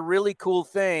think one of the really cool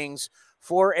things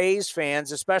for A's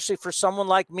fans, especially for someone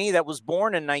like me that was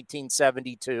born in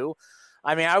 1972,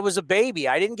 I mean, I was a baby.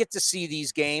 I didn't get to see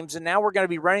these games, and now we're going to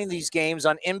be running these games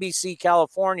on NBC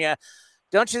California.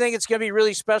 Don't you think it's going to be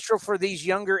really special for these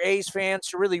younger A's fans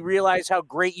to really realize how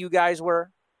great you guys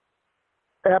were?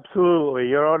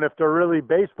 Absolutely. And if they're really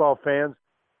baseball fans,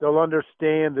 they'll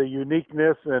understand the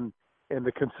uniqueness and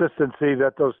the consistency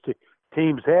that those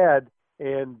teams had.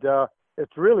 And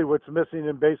it's really what's missing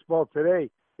in baseball today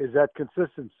is that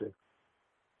consistency.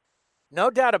 No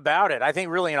doubt about it. I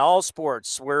think really in all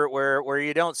sports where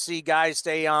you don't see guys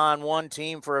stay on one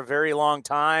team for a very long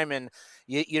time and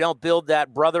you don't build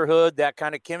that brotherhood, that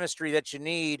kind of chemistry that you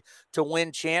need to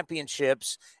win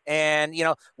championships. And,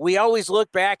 we always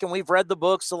look back and we've read the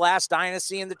books, The Last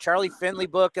Dynasty and the Charlie Finley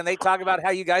book, and they talk about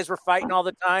how you guys were fighting all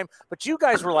the time, but you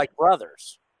guys were like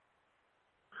brothers.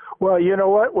 Well, you know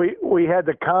what? We had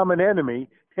the common enemy,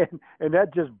 and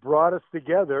that just brought us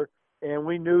together, and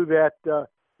we knew that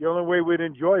the only way we'd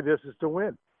enjoy this is to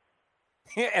win.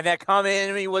 And that common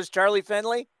enemy was Charlie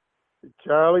Finley?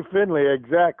 Charlie Finley,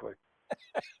 exactly.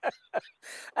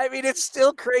 I mean, it's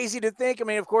still crazy to think. I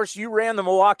mean, of course, you ran the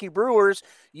Milwaukee Brewers.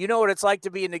 You know what it's like to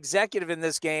be an executive in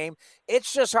this game.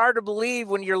 It's just hard to believe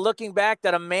when you're looking back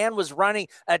that a man was running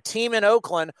a team in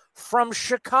Oakland from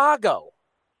Chicago.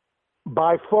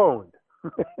 By phone.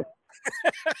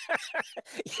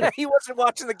 Yeah, he wasn't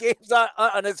watching the games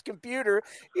on his computer.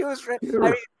 He was. I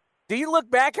mean, do you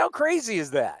look back? How crazy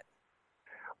is that?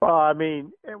 Well, I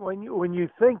mean, when you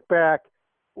think back,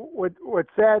 what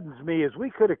saddens me is we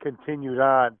could have continued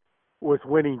on with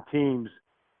winning teams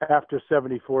after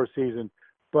 '74 season,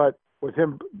 but with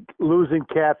him losing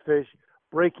Catfish,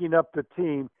 breaking up the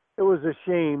team, it was a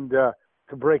shame to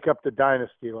break up the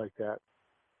dynasty like that.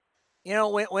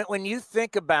 When you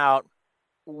think about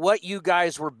what you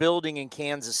guys were building in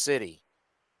Kansas City,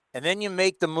 and then you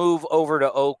make the move over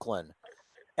to Oakland,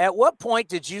 at what point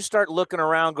did you start looking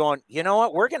around going, you know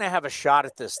what, we're going to have a shot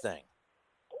at this thing?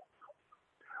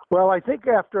 Well, I think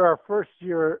after our first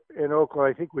year in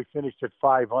Oakland, I think we finished at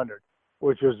 500,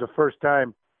 which was the first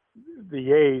time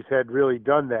the A's had really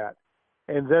done that.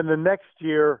 And then the next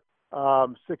year,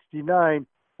 69,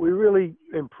 we really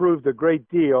improved a great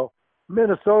deal.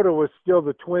 Minnesota was still,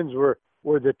 the Twins were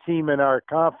the team in our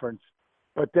conference.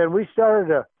 But then we started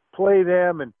to play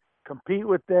them and compete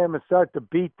with them and start to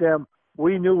beat them.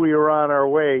 We knew we were on our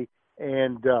way,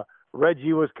 and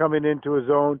Reggie was coming into his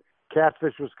own.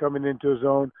 Catfish was coming into his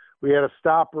own. We had a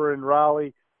stopper in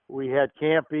Raleigh. We had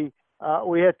Campy.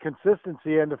 We had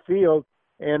consistency in the field,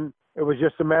 and it was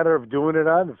just a matter of doing it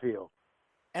on the field.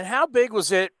 And how big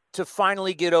was it to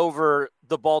finally get over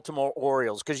the Baltimore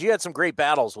Orioles? Because you had some great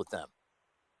battles with them.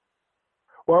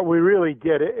 Well, we really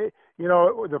did.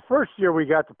 The first year we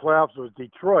got the playoffs was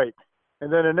Detroit,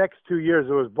 and then the next 2 years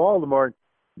it was Baltimore.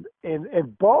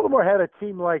 And Baltimore had a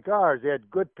team like ours. They had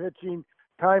good pitching,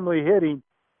 timely hitting.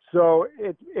 So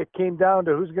it came down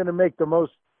to who's going to make the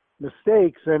most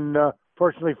mistakes. And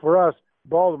fortunately for us,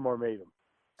 Baltimore made them.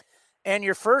 And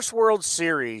your first World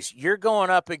Series, you're going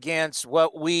up against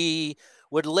what we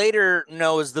would later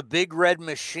know as the Big Red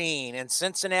Machine. And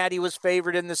Cincinnati was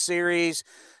favored in the series.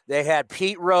 They had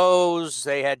Pete Rose.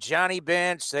 They had Johnny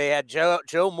Bench. They had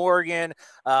Joe Morgan,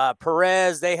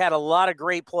 Perez. They had a lot of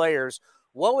great players.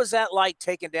 What was that like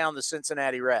taking down the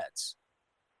Cincinnati Reds?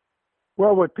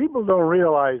 Well, what people don't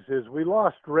realize is we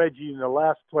lost Reggie in the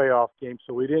last playoff game,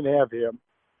 so we didn't have him.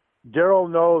 Darryl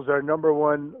Knowles, our number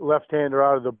one left-hander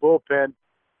out of the bullpen,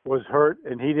 was hurt,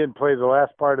 and he didn't play the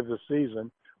last part of the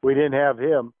season. We didn't have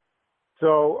him.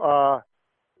 So,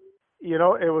 it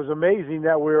was amazing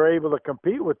that we were able to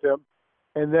compete with them.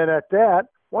 And then at that,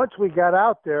 once we got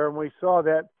out there and we saw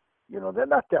that, they're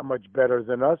not that much better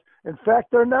than us. In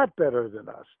fact, they're not better than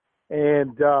us.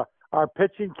 And our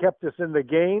pitching kept us in the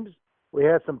games. We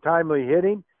had some timely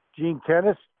hitting. Gene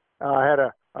Tennis had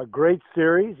a great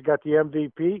series, got the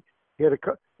MVP. He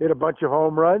hit a bunch of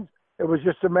home runs. It was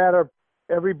just a matter of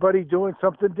everybody doing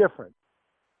something different.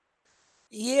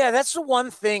 Yeah, that's the one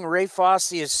thing Ray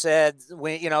Fosse has said,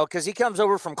 because he comes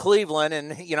over from Cleveland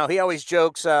and, he always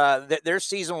jokes that their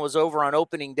season was over on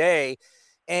opening day.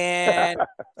 And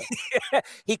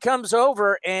he comes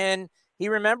over and he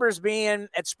remembers being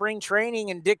at spring training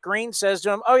and Dick Green says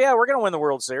to him, "Oh, yeah, we're going to win the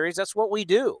World Series. That's what we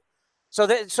do." So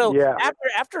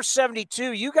after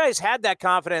 72, you guys had that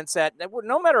confidence that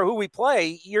no matter who we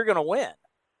play, you're going to win.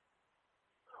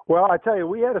 Well, I tell you,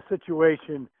 we had a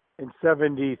situation in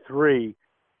 73.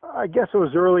 I guess it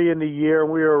was early in the year.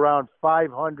 We were around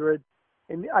 500.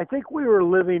 And I think we were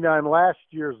living on last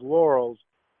year's laurels.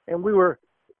 And we were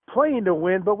playing to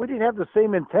win, but we didn't have the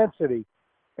same intensity.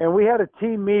 And we had a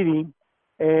team meeting,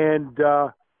 and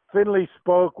Finley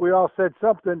spoke. We all said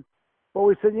something. But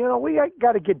we said, we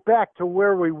got to get back to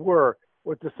where we were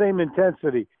with the same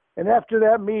intensity. And after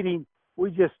that meeting,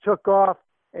 we just took off,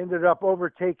 ended up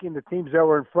overtaking the teams that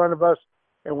were in front of us,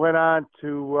 and went on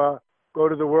to go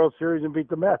to the World Series and beat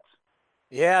the Mets.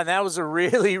 Yeah, and that was a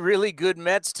really, really good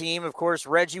Mets team. Of course,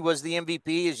 Reggie was the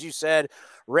MVP, as you said.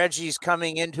 Reggie's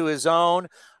coming into his own.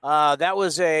 That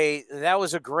was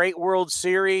a great World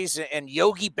Series, and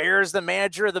Yogi Berra is the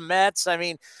manager of the Mets. I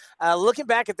mean, looking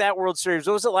back at that World Series,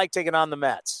 what was it like taking on the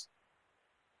Mets?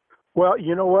 Well,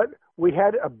 you know what? We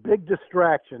had a big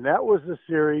distraction. That was the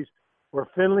series where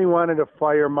Finley wanted to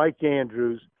fire Mike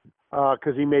Andrews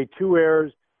because he made 2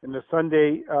 errors in the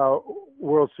Sunday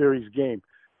World Series game.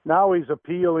 Now he's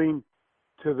appealing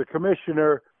to the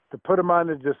commissioner to put him on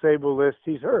the disabled list.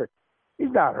 He's hurt. He's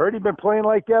not hurt. He's been playing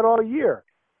like that all year.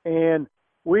 And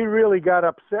we really got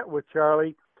upset with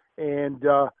Charlie. And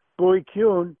Bowie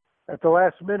Kuhn, at the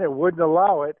last minute, wouldn't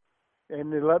allow it.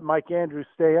 And they let Mike Andrews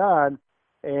stay on.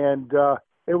 And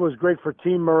it was great for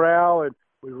team morale. And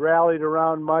we rallied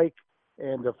around Mike.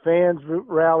 And the fans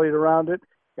rallied around it.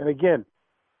 And again,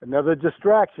 another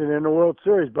distraction in the World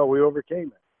Series, but we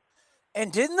overcame it.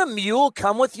 And didn't the Mule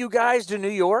come with you guys to New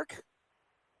York?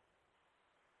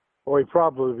 Well, he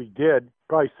probably did.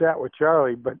 Probably sat with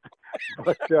Charlie, but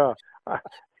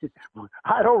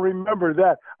I don't remember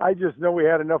that. I just know we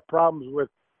had enough problems with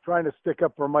trying to stick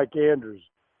up for Mike Andrews.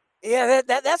 Yeah,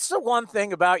 that's the one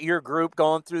thing about your group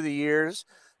going through the years.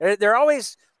 They're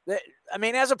always – I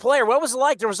mean, as a player, what was it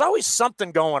like? There was always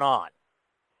something going on.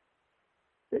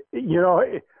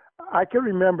 I can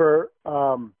remember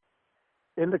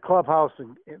in the clubhouse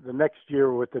in the next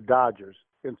year with the Dodgers,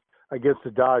 against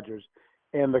the Dodgers,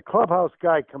 and the clubhouse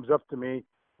guy comes up to me.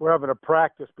 We're having a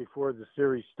practice before the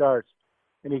series starts,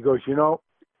 and he goes,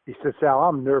 he says, "Sal,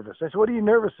 I'm nervous." I said, "What are you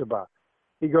nervous about?"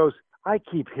 He goes, "I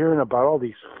keep hearing about all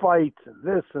these fights and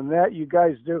this and that you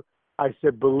guys do." I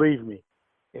said, "Believe me,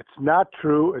 it's not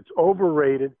true. It's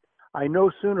overrated. I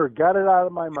no sooner got it out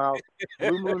of my mouth,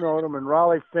 Blue Moon Odom and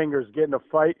Raleigh Fingers get in a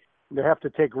fight, and they have to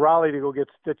take Raleigh to go get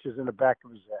stitches in the back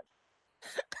of his head."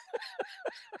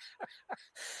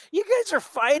 You guys are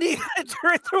fighting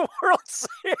during the World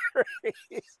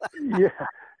Series. Yeah.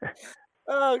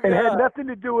 Oh, God. It had nothing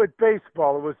to do with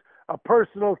baseball. It was a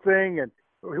personal thing, and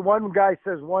one guy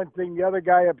says one thing, the other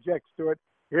guy objects to it.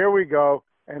 Here we go,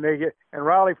 and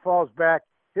Raleigh falls back,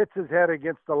 hits his head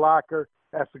against the locker,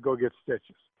 has to go get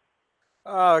stitches.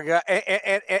 Oh, God.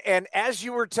 And as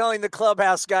you were telling the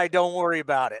clubhouse guy, don't worry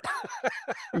about it.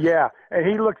 Yeah. And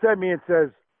he looks at me and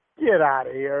says, "Get out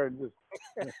of here," and just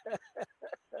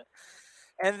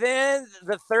And then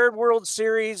the third World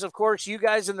Series, of course, you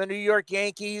guys in the New York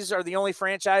Yankees are the only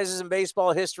franchises in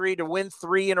baseball history to win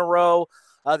 3 in a row.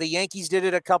 The Yankees did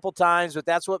it a couple times, but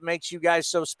that's what makes you guys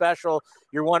so special.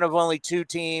 You're one of only 2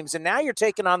 teams. And now you're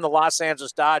taking on the Los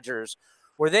Angeles Dodgers,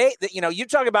 where you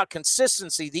talk about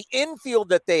consistency, the infield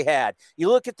that they had. You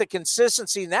look at the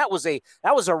consistency, and that was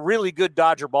a really good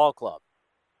Dodger ball club.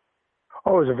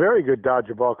 Oh, it was a very good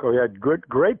Dodger ball club. He had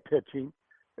great pitching,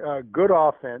 good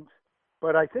offense.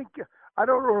 But I think, I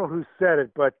don't know who said it,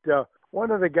 but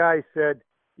one of the guys said,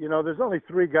 there's only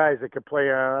 3 guys that could play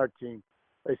on our team.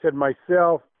 They said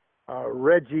myself,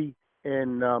 Reggie,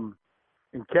 and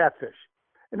Catfish.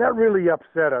 And that really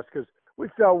upset us because we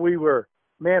felt we were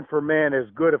man for man as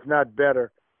good, if not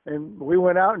better. And we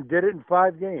went out and did it in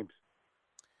 5 games.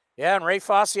 Yeah, and Ray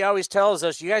Fosse always tells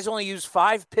us you guys only use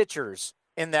 5 pitchers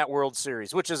in that World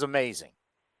Series, which is amazing.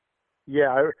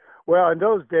 Yeah, well, in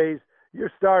those days,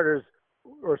 your starters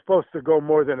were supposed to go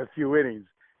more than a few innings.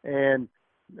 And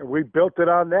we built it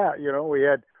on that. We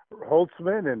had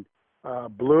Holtzman and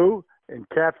Blue and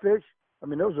Catfish. I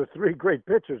mean, those are 3 great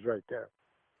pitchers right there.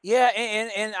 Yeah,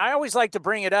 and I always like to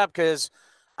bring it up because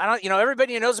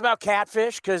everybody knows about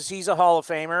Catfish because he's a Hall of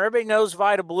Famer. Everybody knows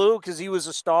Vida Blue because he was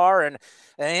a star and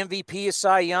an MVP of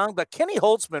Cy Young. But Kenny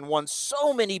Holtzman won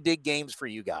so many big games for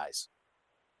you guys.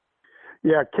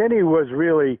 Yeah, Kenny was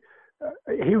really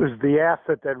he was the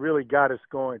asset that really got us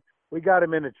going. We got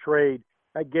him in a trade.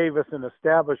 That gave us an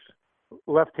established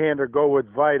left-hander go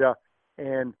with Vida.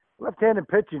 And left-handed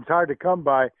pitching is hard to come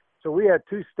by. So we had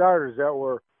 2 starters that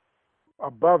were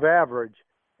above average.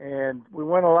 And we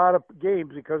won a lot of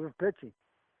games because of pitching.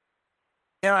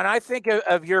 And I think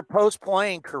of your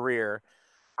post-playing career.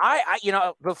 I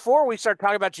before we start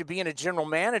talking about you being a general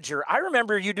manager, I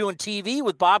remember you doing TV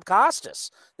with Bob Costas.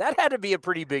 That had to be a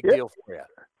pretty big deal for you.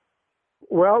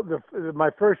 Well, my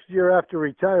first year after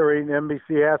retiring,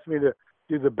 NBC asked me to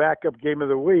do the backup game of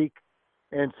the week,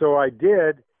 and so I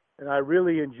did, and I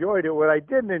really enjoyed it. What I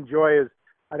didn't enjoy is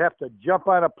I'd have to jump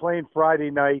on a plane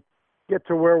Friday night, get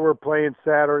to where we're playing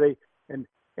Saturday, and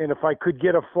if I could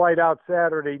get a flight out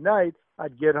Saturday night,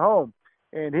 I'd get home.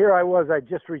 And here I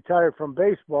just retired from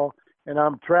baseball, and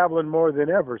I'm traveling more than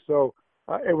ever. So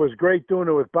it was great doing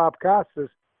it with Bob Costas,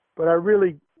 but I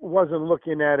really wasn't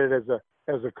looking at it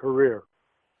as a career.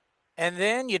 And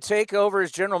then you take over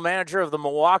as general manager of the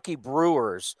Milwaukee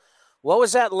Brewers. What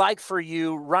was that like for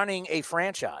you running a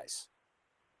franchise?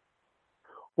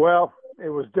 Well, it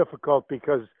was difficult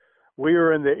because we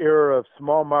were in the era of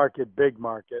small market, big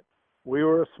market. We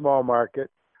were a small market.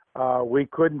 We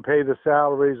couldn't pay the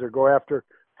salaries or go after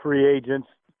free agents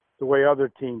the way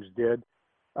other teams did.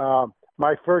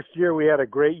 My first year, we had a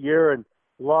great year and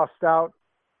lost out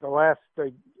the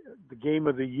game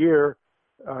of the year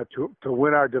to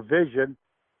win our division.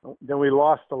 Then we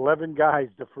lost 11 guys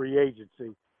to free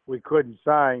agency. We couldn't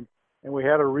sign, and we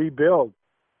had to rebuild.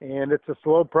 And it's a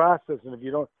slow process, and if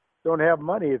you don't have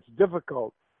money, it's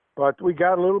difficult. But we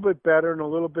got a little bit better and a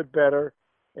little bit better,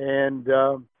 and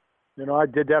I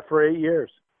did that for 8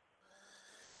 years.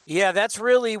 Yeah, that's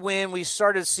really when we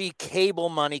started to see cable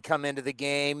money come into the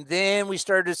game. Then we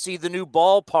started to see the new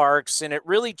ballparks, and it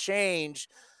really changed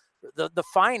the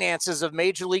finances of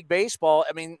Major League Baseball.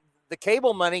 I mean, the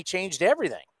cable money changed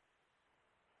everything.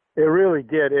 It really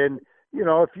did. And,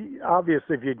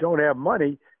 if you don't have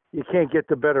money, you can't get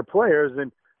the better players,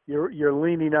 and you're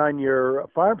leaning on your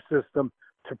farm system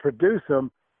to produce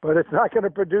them, but it's not going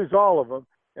to produce all of them.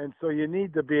 And so you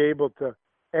need to be able to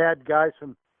add guys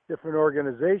from different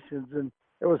organizations, and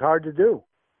it was hard to do.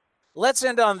 Let's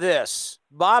end on this.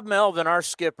 Bob Melvin, our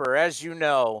skipper, as you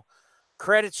know,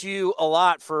 credits you a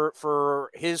lot for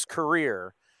his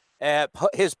career,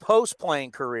 his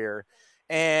post-playing career,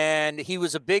 and he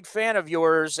was a big fan of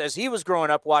yours as he was growing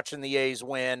up watching the A's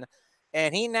win,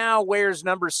 and he now wears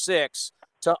number 6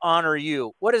 to honor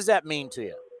you. What does that mean to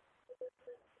you?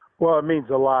 Well, it means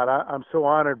a lot. I'm so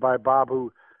honored by Bob,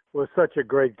 who was such a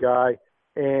great guy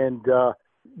and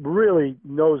really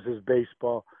knows his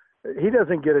baseball. He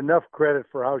doesn't get enough credit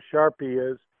for how sharp he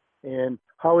is and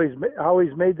how he's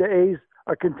made the A's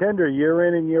a contender year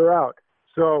in and year out.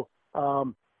 So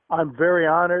I'm very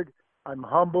honored. I'm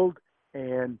humbled,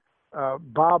 and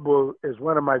Bob is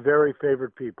one of my very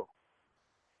favorite people.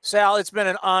 Sal, it's been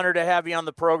an honor to have you on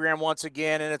the program once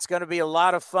again, and it's going to be a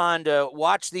lot of fun to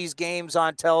watch these games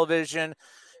on television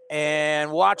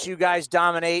and watch you guys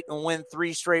dominate and win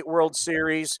 3 straight World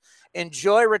Series.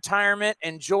 Enjoy retirement.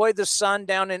 Enjoy the sun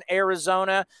down in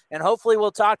Arizona, and hopefully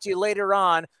we'll talk to you later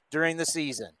on during the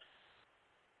season.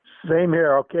 Same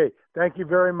here. Okay. Thank you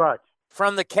very much.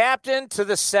 From the captain to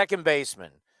the second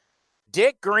baseman,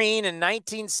 Dick Green in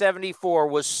 1974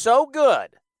 was so good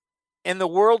in the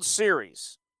World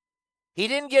Series. He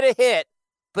didn't get a hit,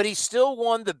 but he still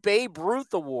won the Babe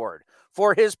Ruth Award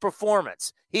for his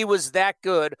performance. He was that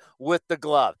good with the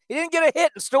glove. He didn't get a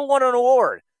hit and still won an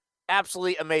award.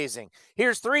 Absolutely amazing.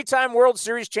 Here's three-time World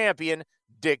Series champion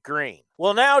Dick Green.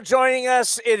 Well, now joining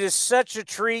us, it is such a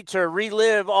treat to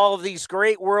relive all of these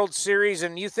great World Series.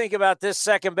 And you think about this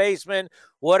second baseman,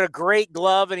 what a great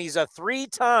glove. And he's a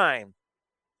three-time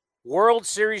World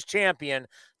Series champion.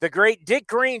 The great Dick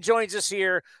Green joins us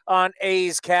here on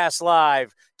A's Cast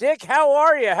Live. Dick, how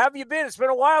are you? How have you been? It's been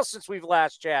a while since we've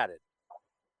last chatted.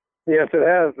 Yes, it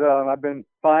has. I've been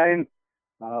fine.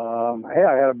 Hey,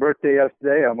 I had a birthday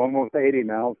yesterday. I'm almost 80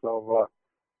 now, so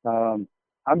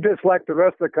I'm just like the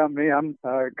rest of the company.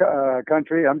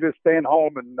 Country. I'm just staying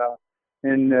home and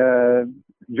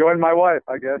enjoying my wife,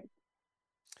 I guess.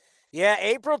 Yeah,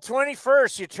 April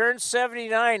 21st, you turned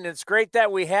 79, and it's great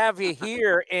that we have you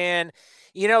here. And,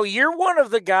 you know, you're one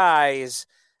of the guys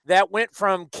that went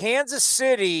from Kansas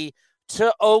City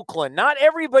to Oakland. Not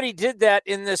everybody did that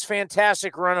in this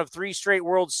fantastic run of 3 straight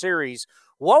World Series.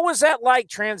 What was that like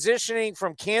transitioning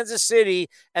from Kansas City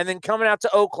and then coming out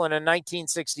to Oakland in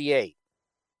 1968?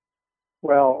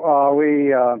 Well,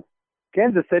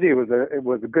 Kansas City was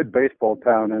a good baseball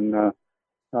town, and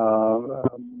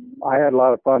I had a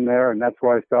lot of fun there, and that's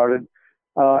where I started.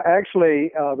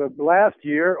 Actually, the last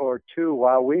year or two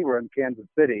while we were in Kansas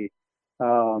City,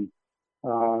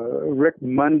 Rick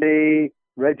Mundy,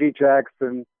 Reggie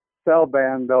Jackson, Sal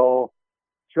Bando,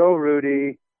 Joe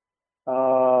Rudy,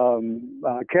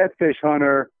 Catfish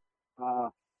Hunter,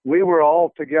 we were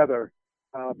all together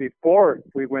before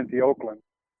we went to Oakland.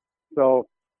 So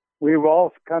we were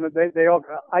all kind of,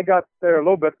 I got there a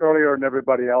little bit earlier than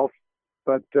everybody else,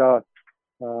 but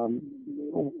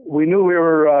we knew we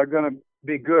were going to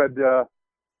be good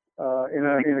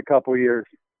in a couple of years.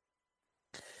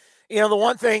 You know, the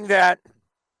one thing that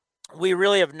we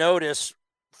really have noticed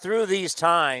through these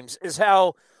times is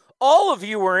how all of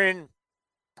you were in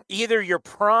either your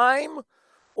prime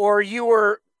or you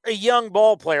were a young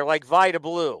ball player like Vida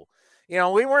Blue. You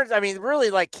know, we weren't, I mean, really,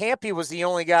 like Campy was the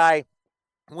only guy,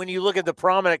 when you look at the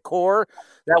prominent core,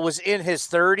 that was in his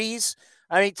 30s.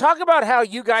 I mean, talk about how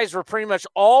you guys were pretty much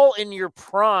all in your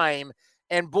prime,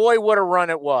 and boy, what a run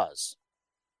it was.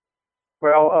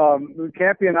 Well,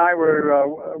 Campy and I were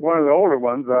one of the older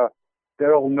ones.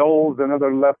 Daryl Knowles,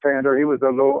 another left-hander, he was a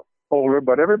little older,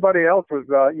 but everybody else was,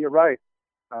 you're right,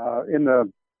 in the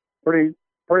pretty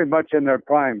much in their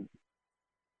prime.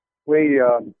 We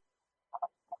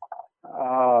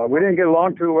didn't get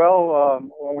along too well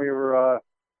when we were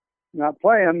not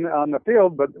playing on the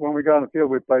field, but when we got on the field,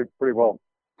 we played pretty well.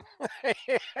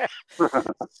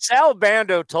 Sal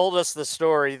Bando told us the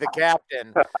story, the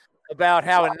captain, about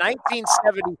how in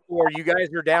 1974 you guys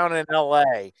were down in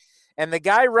L.A., and the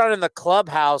guy running the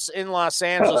clubhouse in Los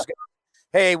Angeles goes,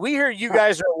 "Hey, we hear you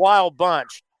guys are a wild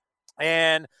bunch."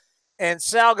 And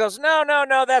Sal goes, no,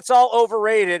 that's all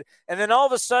overrated. And then all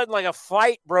of a sudden, like a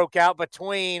fight broke out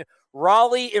between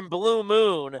Raleigh and Blue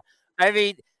Moon. I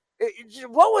mean,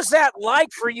 what was that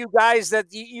like for you guys that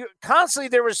you constantly,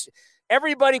 there was,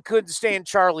 everybody couldn't stand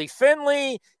Charlie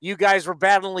Finley. You guys were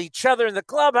battling each other in the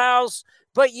clubhouse,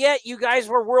 but yet you guys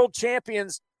were world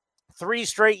champions 3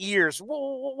 straight years.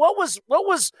 What was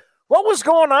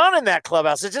going on in that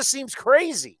clubhouse? It just seems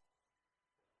crazy.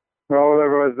 Well,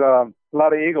 there was a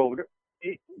lot of eagles.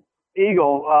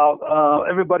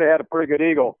 Everybody had a pretty good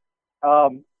eagle.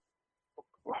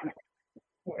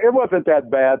 It wasn't that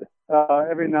bad.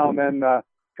 Every now and then, a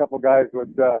couple guys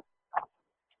would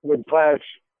clash,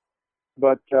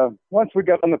 but once we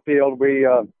got on the field,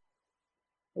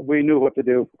 we knew what to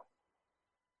do.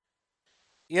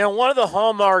 You know, one of the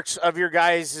hallmarks of your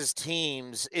guys'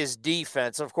 teams is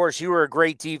defense. Of course, you were a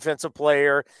great defensive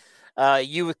player.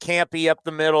 You with Campy up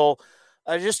the middle.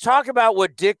 Just talk about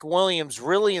what Dick Williams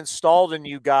really installed in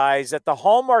you guys, that the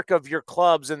hallmark of your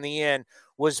clubs in the end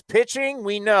was pitching,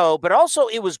 we know, but also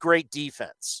it was great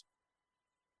defense.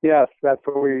 Yes, that's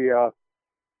what we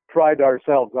pride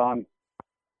ourselves on.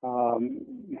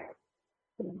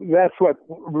 That's what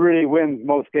really wins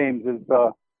most games is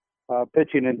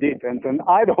pitching and defense. And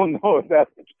I don't know if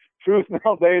that's true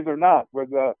nowadays or not with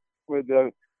the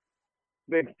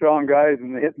big, strong guys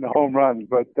and hitting the home runs.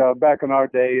 But back in our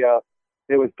day,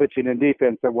 it was pitching and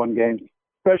defense that won games,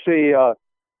 especially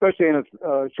in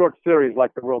a short series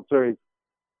like the World Series.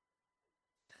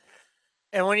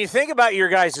 And when you think about your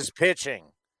guys' pitching,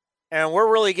 and we're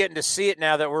really getting to see it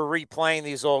now that we're replaying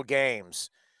these old games,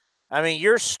 I mean,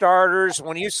 your starters,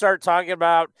 when you start talking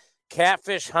about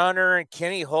Catfish Hunter and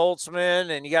Kenny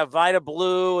Holtzman, and you got Vida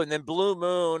Blue and then Blue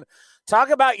Moon. Talk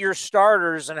about your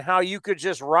starters and how you could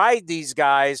just ride these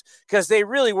guys because they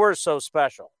really were so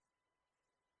special.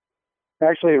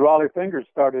 Actually, Raleigh Fingers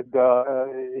started.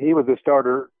 He was a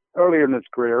starter earlier in his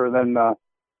career, and then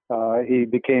he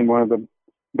became one of the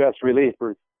best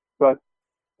relievers. But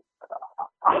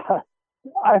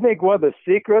I think one of the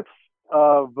secrets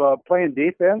of playing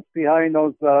defense behind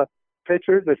those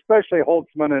pitchers, especially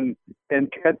Holtzman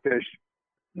and Catfish,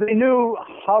 they knew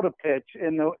how to pitch.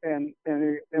 And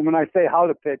when I say how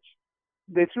to pitch,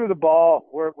 they threw the ball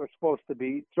where it was supposed to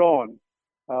be thrown.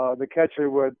 The catcher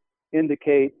would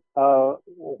indicate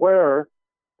where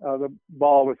the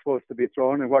ball was supposed to be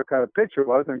thrown and what kind of pitch it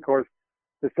was. And of course,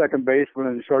 the second baseman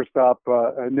and shortstop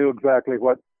knew exactly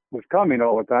what was coming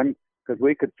all the time because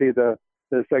we could see the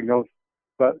signals.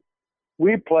 But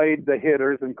we played the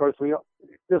hitters, and of course, we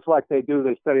just like they do,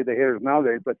 they study the hitters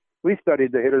nowadays. But we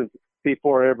studied the hitters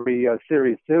before every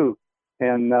series too.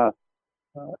 And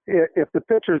if the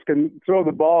pitchers can throw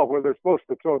the ball where they're supposed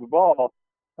to throw the ball,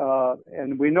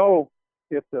 and we know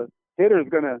if the hitter's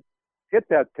going to hit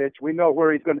that pitch, we know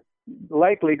where he's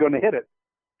likely going to hit it.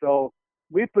 So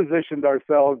we positioned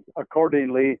ourselves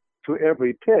accordingly to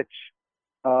every pitch.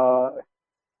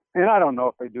 And I don't know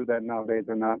if they do that nowadays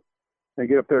or not. They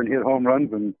get up there and hit home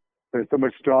runs, and they're so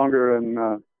much stronger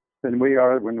than we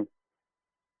are when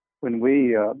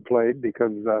we played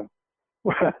because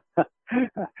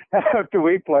after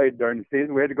we played during the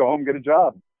season, we had to go home and get a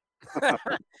job.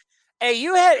 Hey,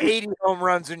 you had 80 home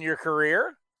runs in your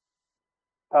career.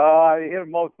 I hit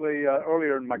them mostly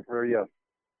earlier in my career,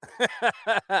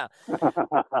 yes.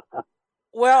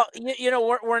 Well, you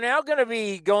know, we're now going to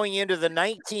be going into the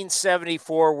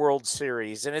 1974 World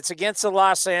Series, and it's against the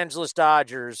Los Angeles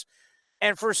Dodgers.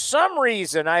 And for some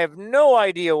reason, I have no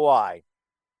idea why,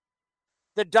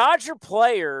 the Dodger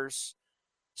players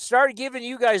started giving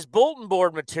you guys bulletin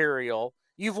board material.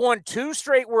 You've won 2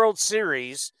 straight World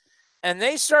Series, and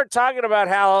they start talking about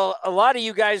how a lot of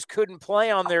you guys couldn't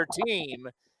play on their team.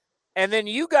 And then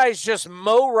you guys just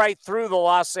mow right through the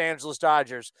Los Angeles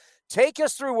Dodgers. Take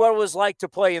us through what it was like to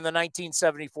play in the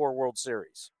 1974 World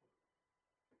Series.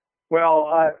 Well,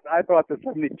 I thought the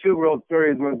 72 World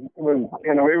Series was we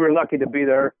were lucky to be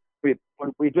there. We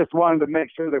just wanted to make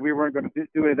sure that we weren't going to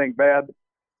do anything bad.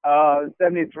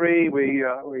 73, we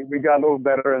got a little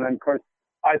better, and then of course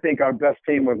I think our best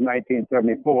team was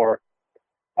 1974.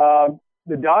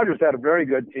 The Dodgers had a very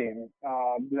good team.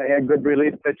 They had good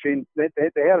relief pitching. They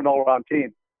had an all-around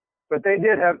team, but they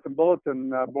did have some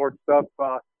bulletin board stuff.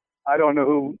 I don't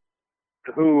know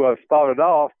who spouted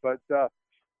off, but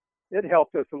it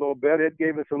helped us a little bit. It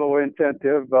gave us a little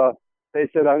incentive. They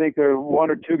said I think there are 1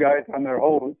 or 2 guys on their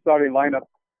whole starting lineup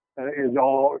is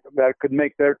all that could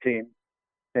make their team.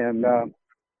 And the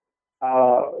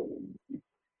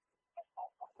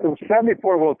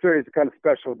 74 World Series is kind of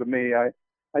special to me. I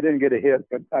didn't get a hit,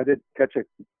 but I did catch a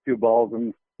few balls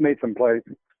and made some plays.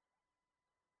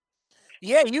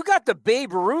 Yeah, you got the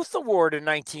Babe Ruth Award in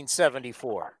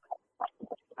 1974.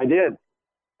 I did.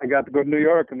 I got to go to New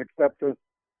York and accept the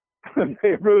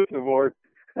Babe Ruth Award,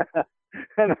 and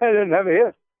I didn't have a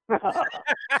hit.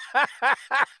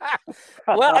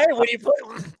 Well, hey,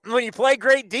 when you play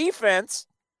great defense,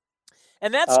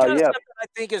 and that's kind of something I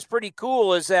think is pretty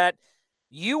cool, is that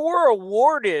you were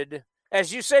awarded,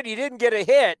 as you said, you didn't get a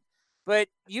hit, but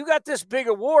you got this big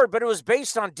award, but it was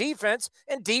based on defense,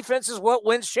 and defense is what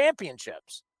wins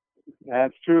championships.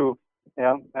 That's true.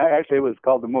 Yeah, actually, it was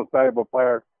called the Most Valuable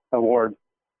Player Award.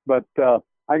 But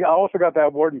I also got that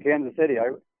award in Kansas City.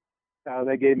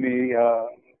 They gave me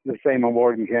the same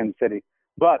award in Kansas City.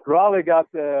 But Raleigh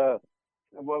got back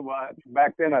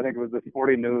then I think it was the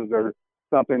Sporting News or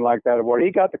something like that award.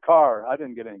 He got the car. I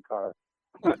didn't get any car.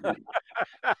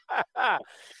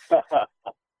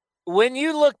 When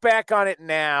you look back on it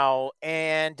now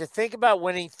and to think about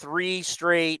winning 3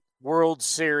 straight World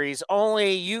Series,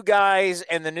 only you guys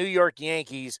and the New York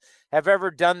Yankees have ever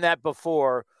done that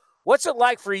before. What's it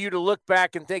like for you to look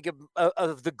back and think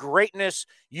of the greatness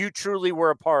you truly were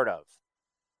a part of?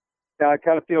 Yeah, I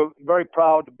kind of feel very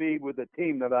proud to be with the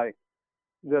team that I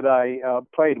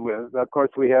played with. Of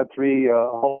course, we had 3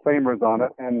 Hall of Famers on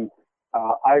it, and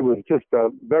I was just a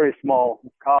very small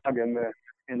cog in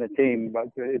the team. But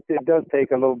it does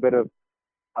take a little bit of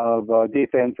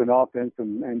defense and offense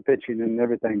and pitching and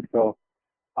everything. So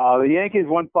the Yankees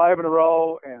won 5 in a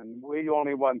row, and we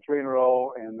only won 3 in a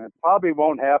row, and it probably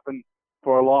won't happen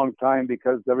for a long time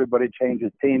because everybody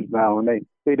changes teams now, and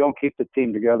they don't keep the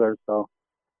team together. So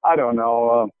I don't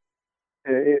know.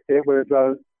 It was.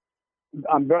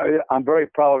 I'm very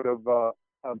proud of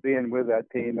being with that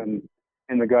team and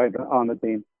the guys on the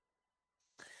team.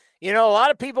 You know, a lot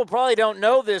of people probably don't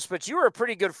know this, but you were a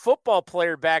pretty good football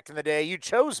player back in the day. You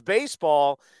chose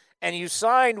baseball, and you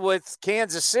signed with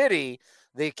Kansas City,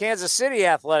 the Kansas City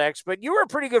Athletics, but you were a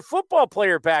pretty good football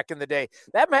player back in the day.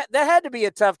 That had to be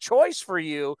a tough choice for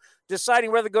you,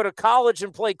 deciding whether to go to college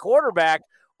and play quarterback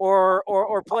or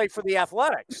play for the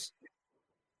Athletics.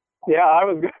 Yeah, I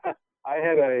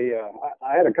had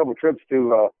a couple trips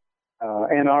to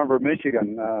Ann Arbor,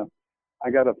 Michigan. I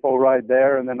got a full ride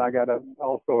there, and then I got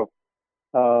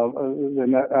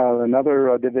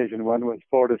another Division I was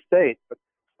Florida State. But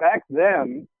back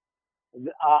then,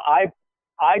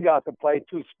 I got to play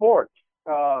two sports,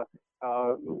 let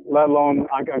alone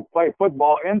I could play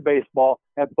football and baseball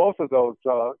at both of those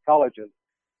colleges.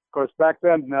 Of course, back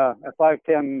then, a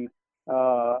 5'10",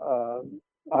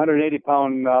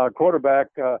 180-pound quarterback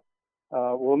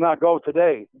will not go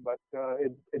today, but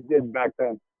it did back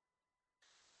then.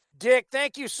 Dick,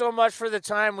 thank you so much for the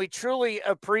time. We truly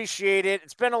appreciate it.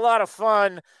 It's been a lot of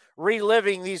fun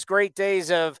reliving these great days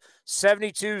of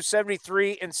 72,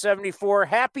 73, and 74.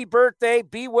 Happy birthday.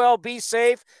 Be well, be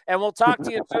safe, and we'll talk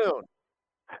to you soon.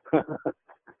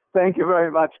 Thank you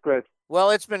very much, Chris. Well,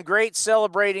 it's been great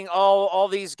celebrating all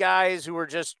these guys who were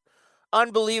just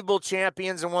unbelievable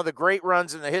champions and one of the great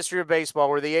runs in the history of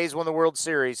baseball where the A's won the World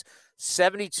Series.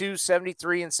 72,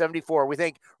 73, and 74. We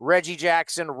thank Reggie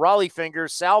Jackson, Rollie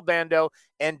Fingers, Sal Bando,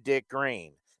 and Dick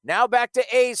Green. Now back to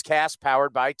A's Cast,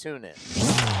 powered by TuneIn.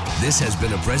 This has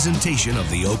been a presentation of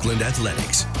the Oakland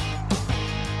Athletics.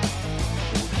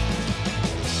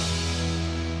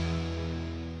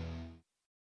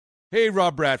 Hey,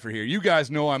 Rob Bradford here. You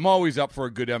guys know I'm always up for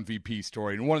a good MVP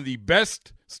story, and one of the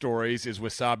best stories is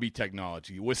Wasabi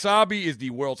Technology. Wasabi is the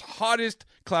world's hottest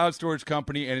cloud storage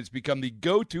company, and it's become the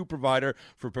go-to provider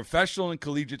for professional and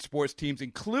collegiate sports teams,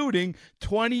 including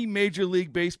 20 Major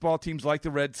League Baseball teams like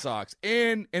the Red Sox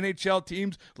and NHL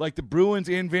teams like the Bruins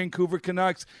and Vancouver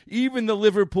Canucks. Even the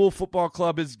Liverpool Football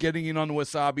Club is getting in on the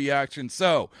Wasabi action.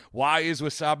 So, why is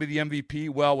Wasabi the MVP?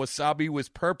 Well, Wasabi was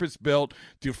purpose-built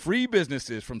to free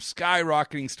businesses from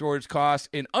skyrocketing storage costs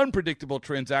and unpredictable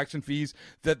transaction fees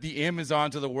that the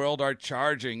Amazons of the world are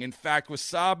charging. In fact,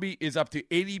 Wasabi is up to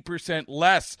 80%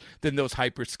 less than those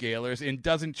hyperscalers and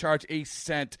doesn't charge a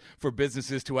cent for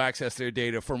businesses to access their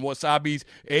data. From Wasabi's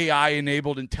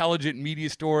AI-enabled intelligent media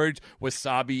storage,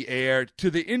 Wasabi Air,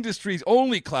 to the industry's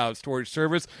only cloud storage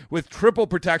service with triple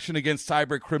protection against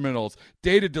cyber criminals,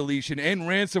 data deletion, and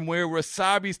ransomware,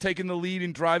 Wasabi's taken the lead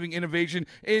in driving innovation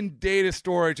in data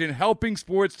storage and helping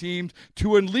sports teams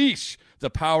to unleash the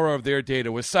power of their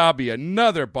data. Wasabi,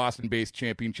 another Boston-based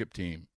championship team.